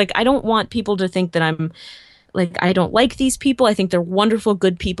anything, like, I don't want people to think that I'm like, I don't like these people. I think they're wonderful,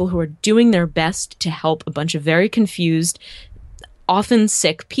 good people who are doing their best to help a bunch of very confused, often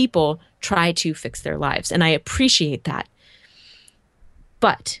sick people try to fix their lives. And I appreciate that.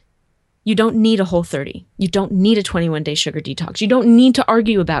 But you don't need a Whole30. You don't need a 21-day sugar detox. You don't need to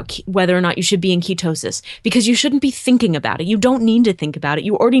argue about whether or not you should be in ketosis because you shouldn't be thinking about it. You don't need to think about it.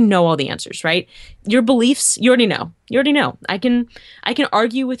 You already know all the answers, right? Your beliefs, you already know. You already know. I can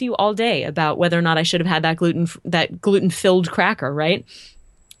argue with you all day about whether or not I should have had that gluten-filled cracker, right?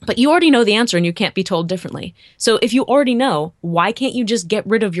 But you already know the answer and you can't be told differently. So if you already know, why can't you just get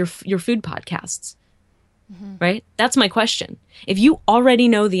rid of your food podcasts? Right? That's my question. If you already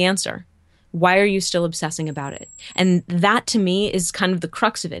know the answer, why are you still obsessing about it? And that to me is kind of the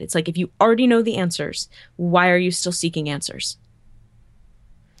crux of it. It's like, if you already know the answers, why are you still seeking answers?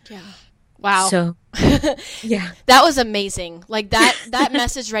 Yeah. Wow. So, yeah. That was amazing. Like that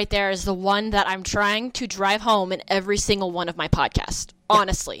message right there is the one that I'm trying to drive home in every single one of my podcasts,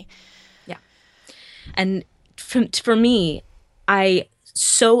 honestly. Yeah. And for me, I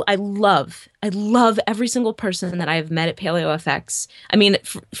love every single person that I've met at PaleoFX. I mean,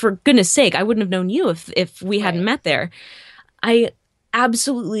 for goodness sake, I wouldn't have known you if we hadn't met there. I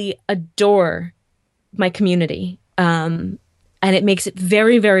absolutely adore my community. And it makes it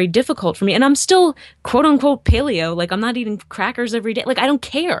very, very difficult for me. And I'm still, quote unquote, paleo. Like, I'm not eating crackers every day. Like, I don't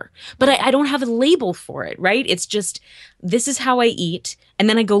care. But I don't have a label for it, right? It's just, this is how I eat. And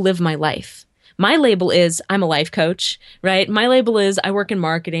then I go live my life. My label is I'm a life coach, right? My label is I work in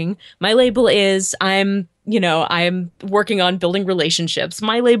marketing. My label is I'm working on building relationships.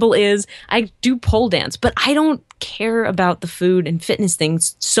 My label is I do pole dance, but I don't care about the food and fitness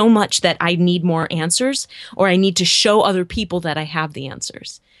things so much that I need more answers or I need to show other people that I have the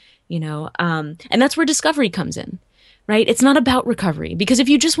answers, and that's where discovery comes in, right? It's not about recovery, because if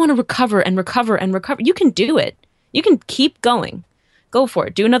you just want to recover and recover and recover, you can do it. You can keep going. Go for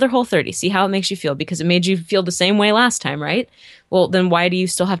it. Do another Whole30. See how it makes you feel, because it made you feel the same way last time, right? Well, then why do you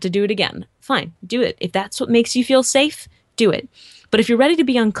still have to do it again? Fine, do it. If that's what makes you feel safe, do it. But if you're ready to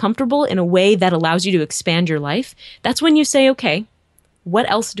be uncomfortable in a way that allows you to expand your life, that's when you say, okay, what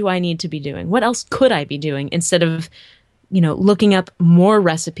else do I need to be doing? What else could I be doing instead of, looking up more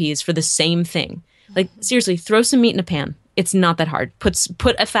recipes for the same thing? Like, seriously, throw some meat in a pan. It's not that hard.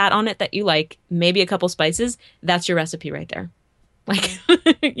 Put a fat on it that you like, maybe a couple spices. That's your recipe right there. Like,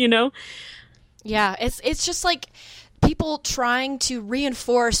 Yeah, it's just like people trying to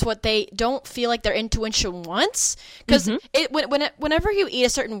reinforce what they don't feel like their intuition wants, because whenever you eat a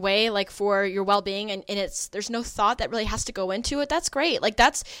certain way, like for your well-being, and there's no thought that really has to go into it, that's great. Like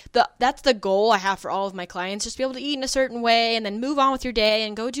that's the goal I have for all of my clients, just be able to eat in a certain way and then move on with your day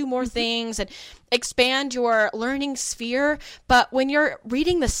and go do more things and expand your learning sphere. But when you're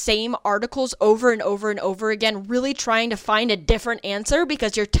reading the same articles over and over and over again, really trying to find a different answer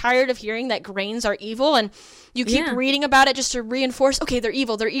because you're tired of hearing that grains are evil, and you keep reading about it just to reinforce, okay, they're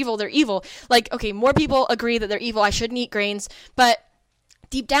evil, they're evil, they're evil. Like, okay, more people agree that they're evil, I shouldn't eat grains. But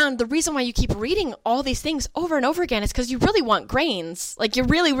deep down, the reason why you keep reading all these things over and over again is because you really want grains. Like, you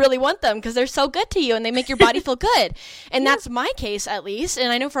really, really want them because they're so good to you and they make your body feel good. And that's my case, at least.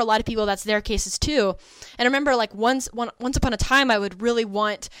 And I know for a lot of people, that's their cases too. And I remember, like, once upon a time, I would really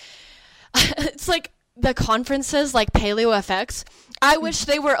want, it's like the conferences like PaleoFX. I wish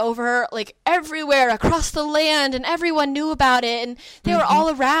they were over, like, everywhere across the land and everyone knew about it and they were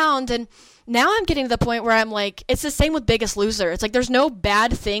all around. And now I'm getting to the point where I'm like, it's the same with Biggest Loser. It's like there's no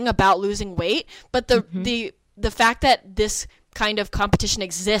bad thing about losing weight, but the fact that this kind of competition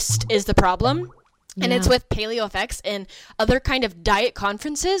exists is the problem. And it's with PaleoFX and other kind of diet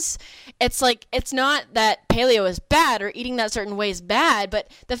conferences. It's like, it's not that paleo is bad or eating that certain way is bad,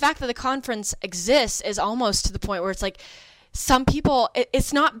 but the fact that the conference exists is almost to the point where it's like, some people,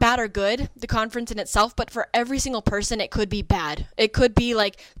 it's not bad or good, the conference in itself, but for every single person, it could be bad. It could be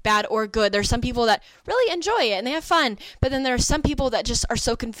like bad or good. There's some people that really enjoy it and they have fun, but then there are some people that just are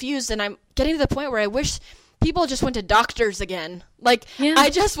so confused, and I'm getting to the point where I wish people just went to doctors again. Like, I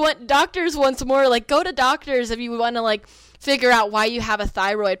just want doctors once more. Like, go to doctors if you want to, like, figure out why you have a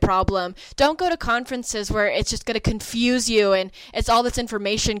thyroid problem. Don't go to conferences where it's just going to confuse you and it's all this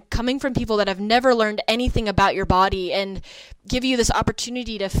information coming from people that have never learned anything about your body and give you this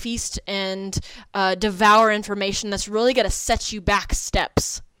opportunity to feast and devour information that's really going to set you back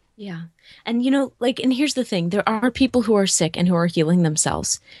steps. Yeah. And, and here's the thing. There are people who are sick and who are healing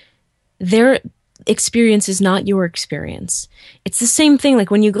themselves. experience is not your experience. It's the same thing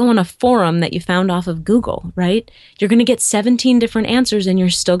like when you go on a forum that you found off of Google, right? You're going to get 17 different answers and you're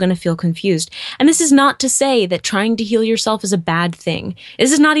still going to feel confused. And this is not to say that trying to heal yourself is a bad thing.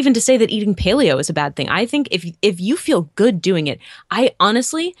 This is not even to say that eating paleo is a bad thing. I think if you feel good doing it, I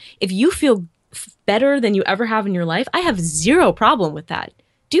honestly, if you feel better than you ever have in your life, I have zero problem with that.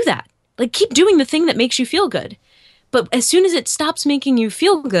 Do that. Like, keep doing the thing that makes you feel good. But as soon as it stops making you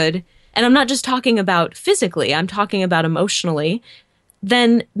feel good, and I'm not just talking about physically, I'm talking about emotionally,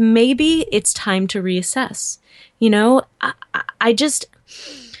 then maybe it's time to reassess. You know, I just,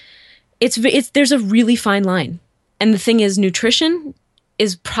 there's a really fine line. And the thing is, nutrition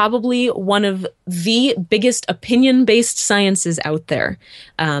is probably one of the biggest opinion-based sciences out there.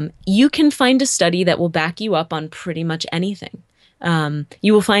 You can find a study that will back you up on pretty much anything.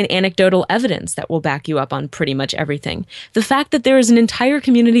 You will find anecdotal evidence that will back you up on pretty much everything. The fact that there is an entire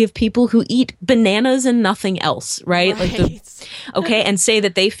community of people who eat bananas and nothing else, right? Okay, and say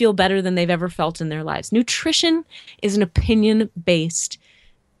that they feel better than they've ever felt in their lives. Nutrition is an opinion-based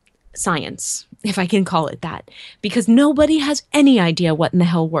science, if I can call it that, because nobody has any idea what in the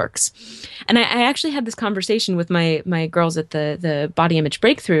hell works. And I actually had this conversation with my girls at the Body Image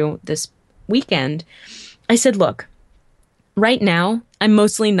Breakthrough this weekend. I said, look, right now, I'm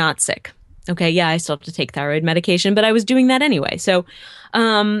mostly not sick. Okay, yeah, I still have to take thyroid medication, but I was doing that anyway. So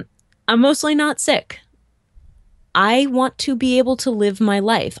I'm mostly not sick. I want to be able to live my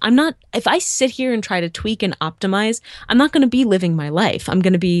life. If I sit here and try to tweak and optimize, I'm not going to be living my life. I'm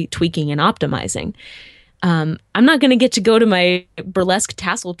going to be tweaking and optimizing. I'm not going to get to go to my burlesque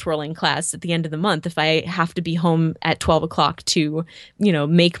tassel twirling class at the end of the month if I have to be home at 12 o'clock to,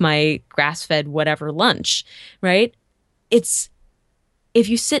 make my grass-fed whatever lunch, right? If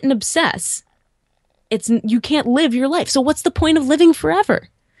you sit and obsess, you can't live your life. So what's the point of living forever?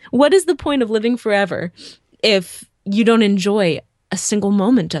 What is the point of living forever if you don't enjoy a single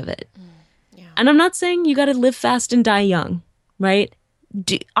moment of it? Yeah. And I'm not saying you got to live fast and die young, right?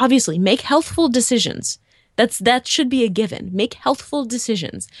 Obviously, make healthful decisions. That should be a given. Make healthful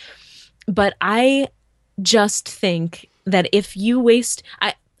decisions. But I just think that if you waste,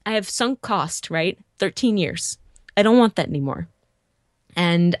 I have sunk cost, right? 13 years. I don't want that anymore.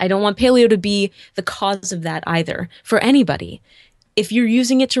 And I don't want paleo to be the cause of that either for anybody. If you're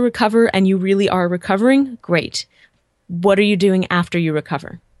using it to recover and you really are recovering, great. What are you doing after you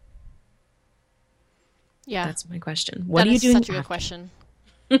recover? Yeah. That's my question. What are you doing? That's such a good question.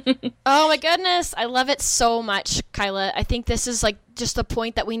 Oh my goodness. I love it so much, Kyla. I think this is like just the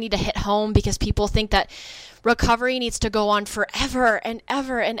point that we need to hit home, because people think that recovery needs to go on forever and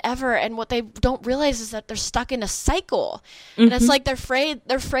ever and ever. And what they don't realize is that they're stuck in a cycle. Mm-hmm. And it's like they're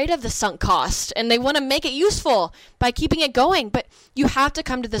afraid of the sunk cost, and they want to make it useful by keeping it going. But you have to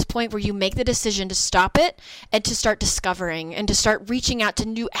come to this point where you make the decision to stop it and to start discovering and to start reaching out to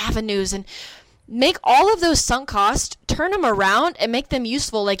new avenues and make all of those sunk costs, turn them around and make them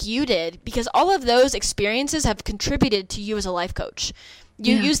useful like you did, because all of those experiences have contributed to you as a life coach.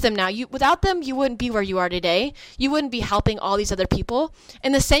 You use them now. Without them, you wouldn't be where you are today. You wouldn't be helping all these other people.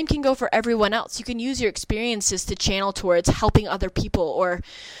 And the same can go for everyone else. You can use your experiences to channel towards helping other people or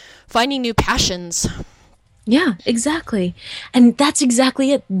finding new passions. Yeah, exactly. And that's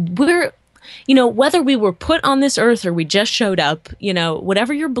exactly it. Whether we were put on this earth or we just showed up,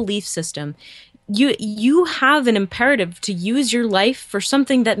 whatever your belief system, you have an imperative to use your life for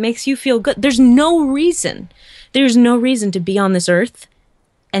something that makes you feel good. There's no reason to be on this earth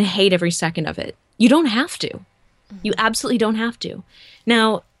and hate every second of it. You don't have to. Mm-hmm. You absolutely don't have to.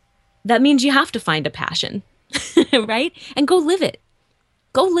 Now, that means you have to find a passion, right? And go live it.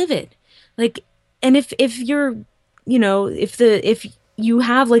 Go live it. Like, and if you're, if you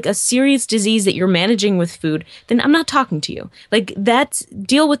have like a serious disease that you're managing with food, then I'm not talking to you. Like,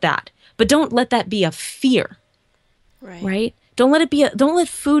 deal with that. But don't let that be a fear. Right? Don't let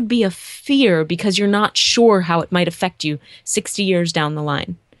food be a fear because you're not sure how it might affect you 60 years down the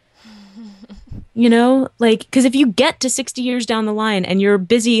line. Because if you get to 60 years down the line and you're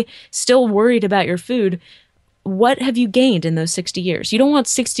busy still worried about your food, what have you gained in those 60 years? You don't want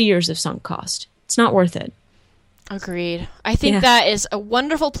 60 years of sunk cost. It's not worth it. Agreed. I think that is a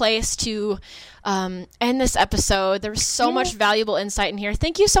wonderful place to end this episode. There was so much valuable insight in here.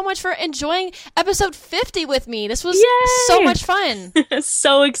 Thank you so much for enjoying episode 50 with me. This was so much fun.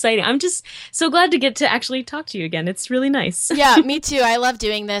 So exciting. I'm just so glad to get to actually talk to you again. It's really nice. Yeah, me too. I love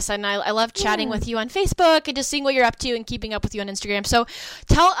doing this, and I love chatting with you on Facebook and just seeing what you're up to and keeping up with you on Instagram. So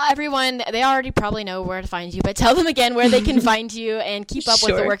tell everyone, they already probably know where to find you, but tell them again where they can find you and keep up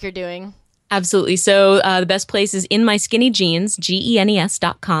with the work you're doing. Absolutely. So the best place is In My Skinny Jeans,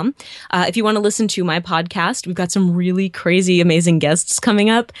 GENES.com. If you want to listen to my podcast, we've got some really crazy, amazing guests coming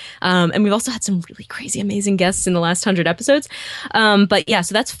up. And we've also had some really crazy, amazing guests in the last 100 episodes. But yeah,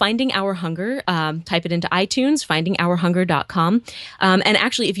 so that's Finding Our Hunger. Type it into iTunes, findingourhunger.com. And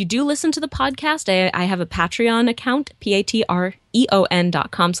actually, if you do listen to the podcast, I have a Patreon account,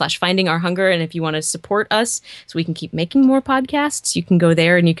 patreon.com/findingourhunger. And if you want to support us so we can keep making more podcasts, you can go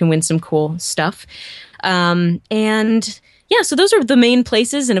there and you can win some cool stuff. And yeah, so those are the main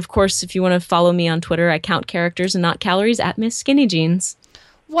places. And of course, if you want to follow me on Twitter, I count characters and not calories at Miss Skinny Jeans.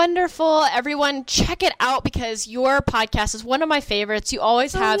 Wonderful. Everyone, check it out because your podcast is one of my favorites. You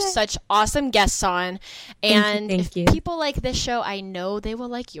always have such awesome guests on. And thank you. If people like this show, I know they will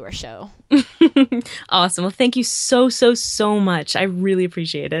like your show. Awesome. Well, thank you so much. I really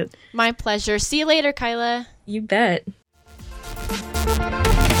appreciate it. My pleasure. See you later, Kyla. You bet.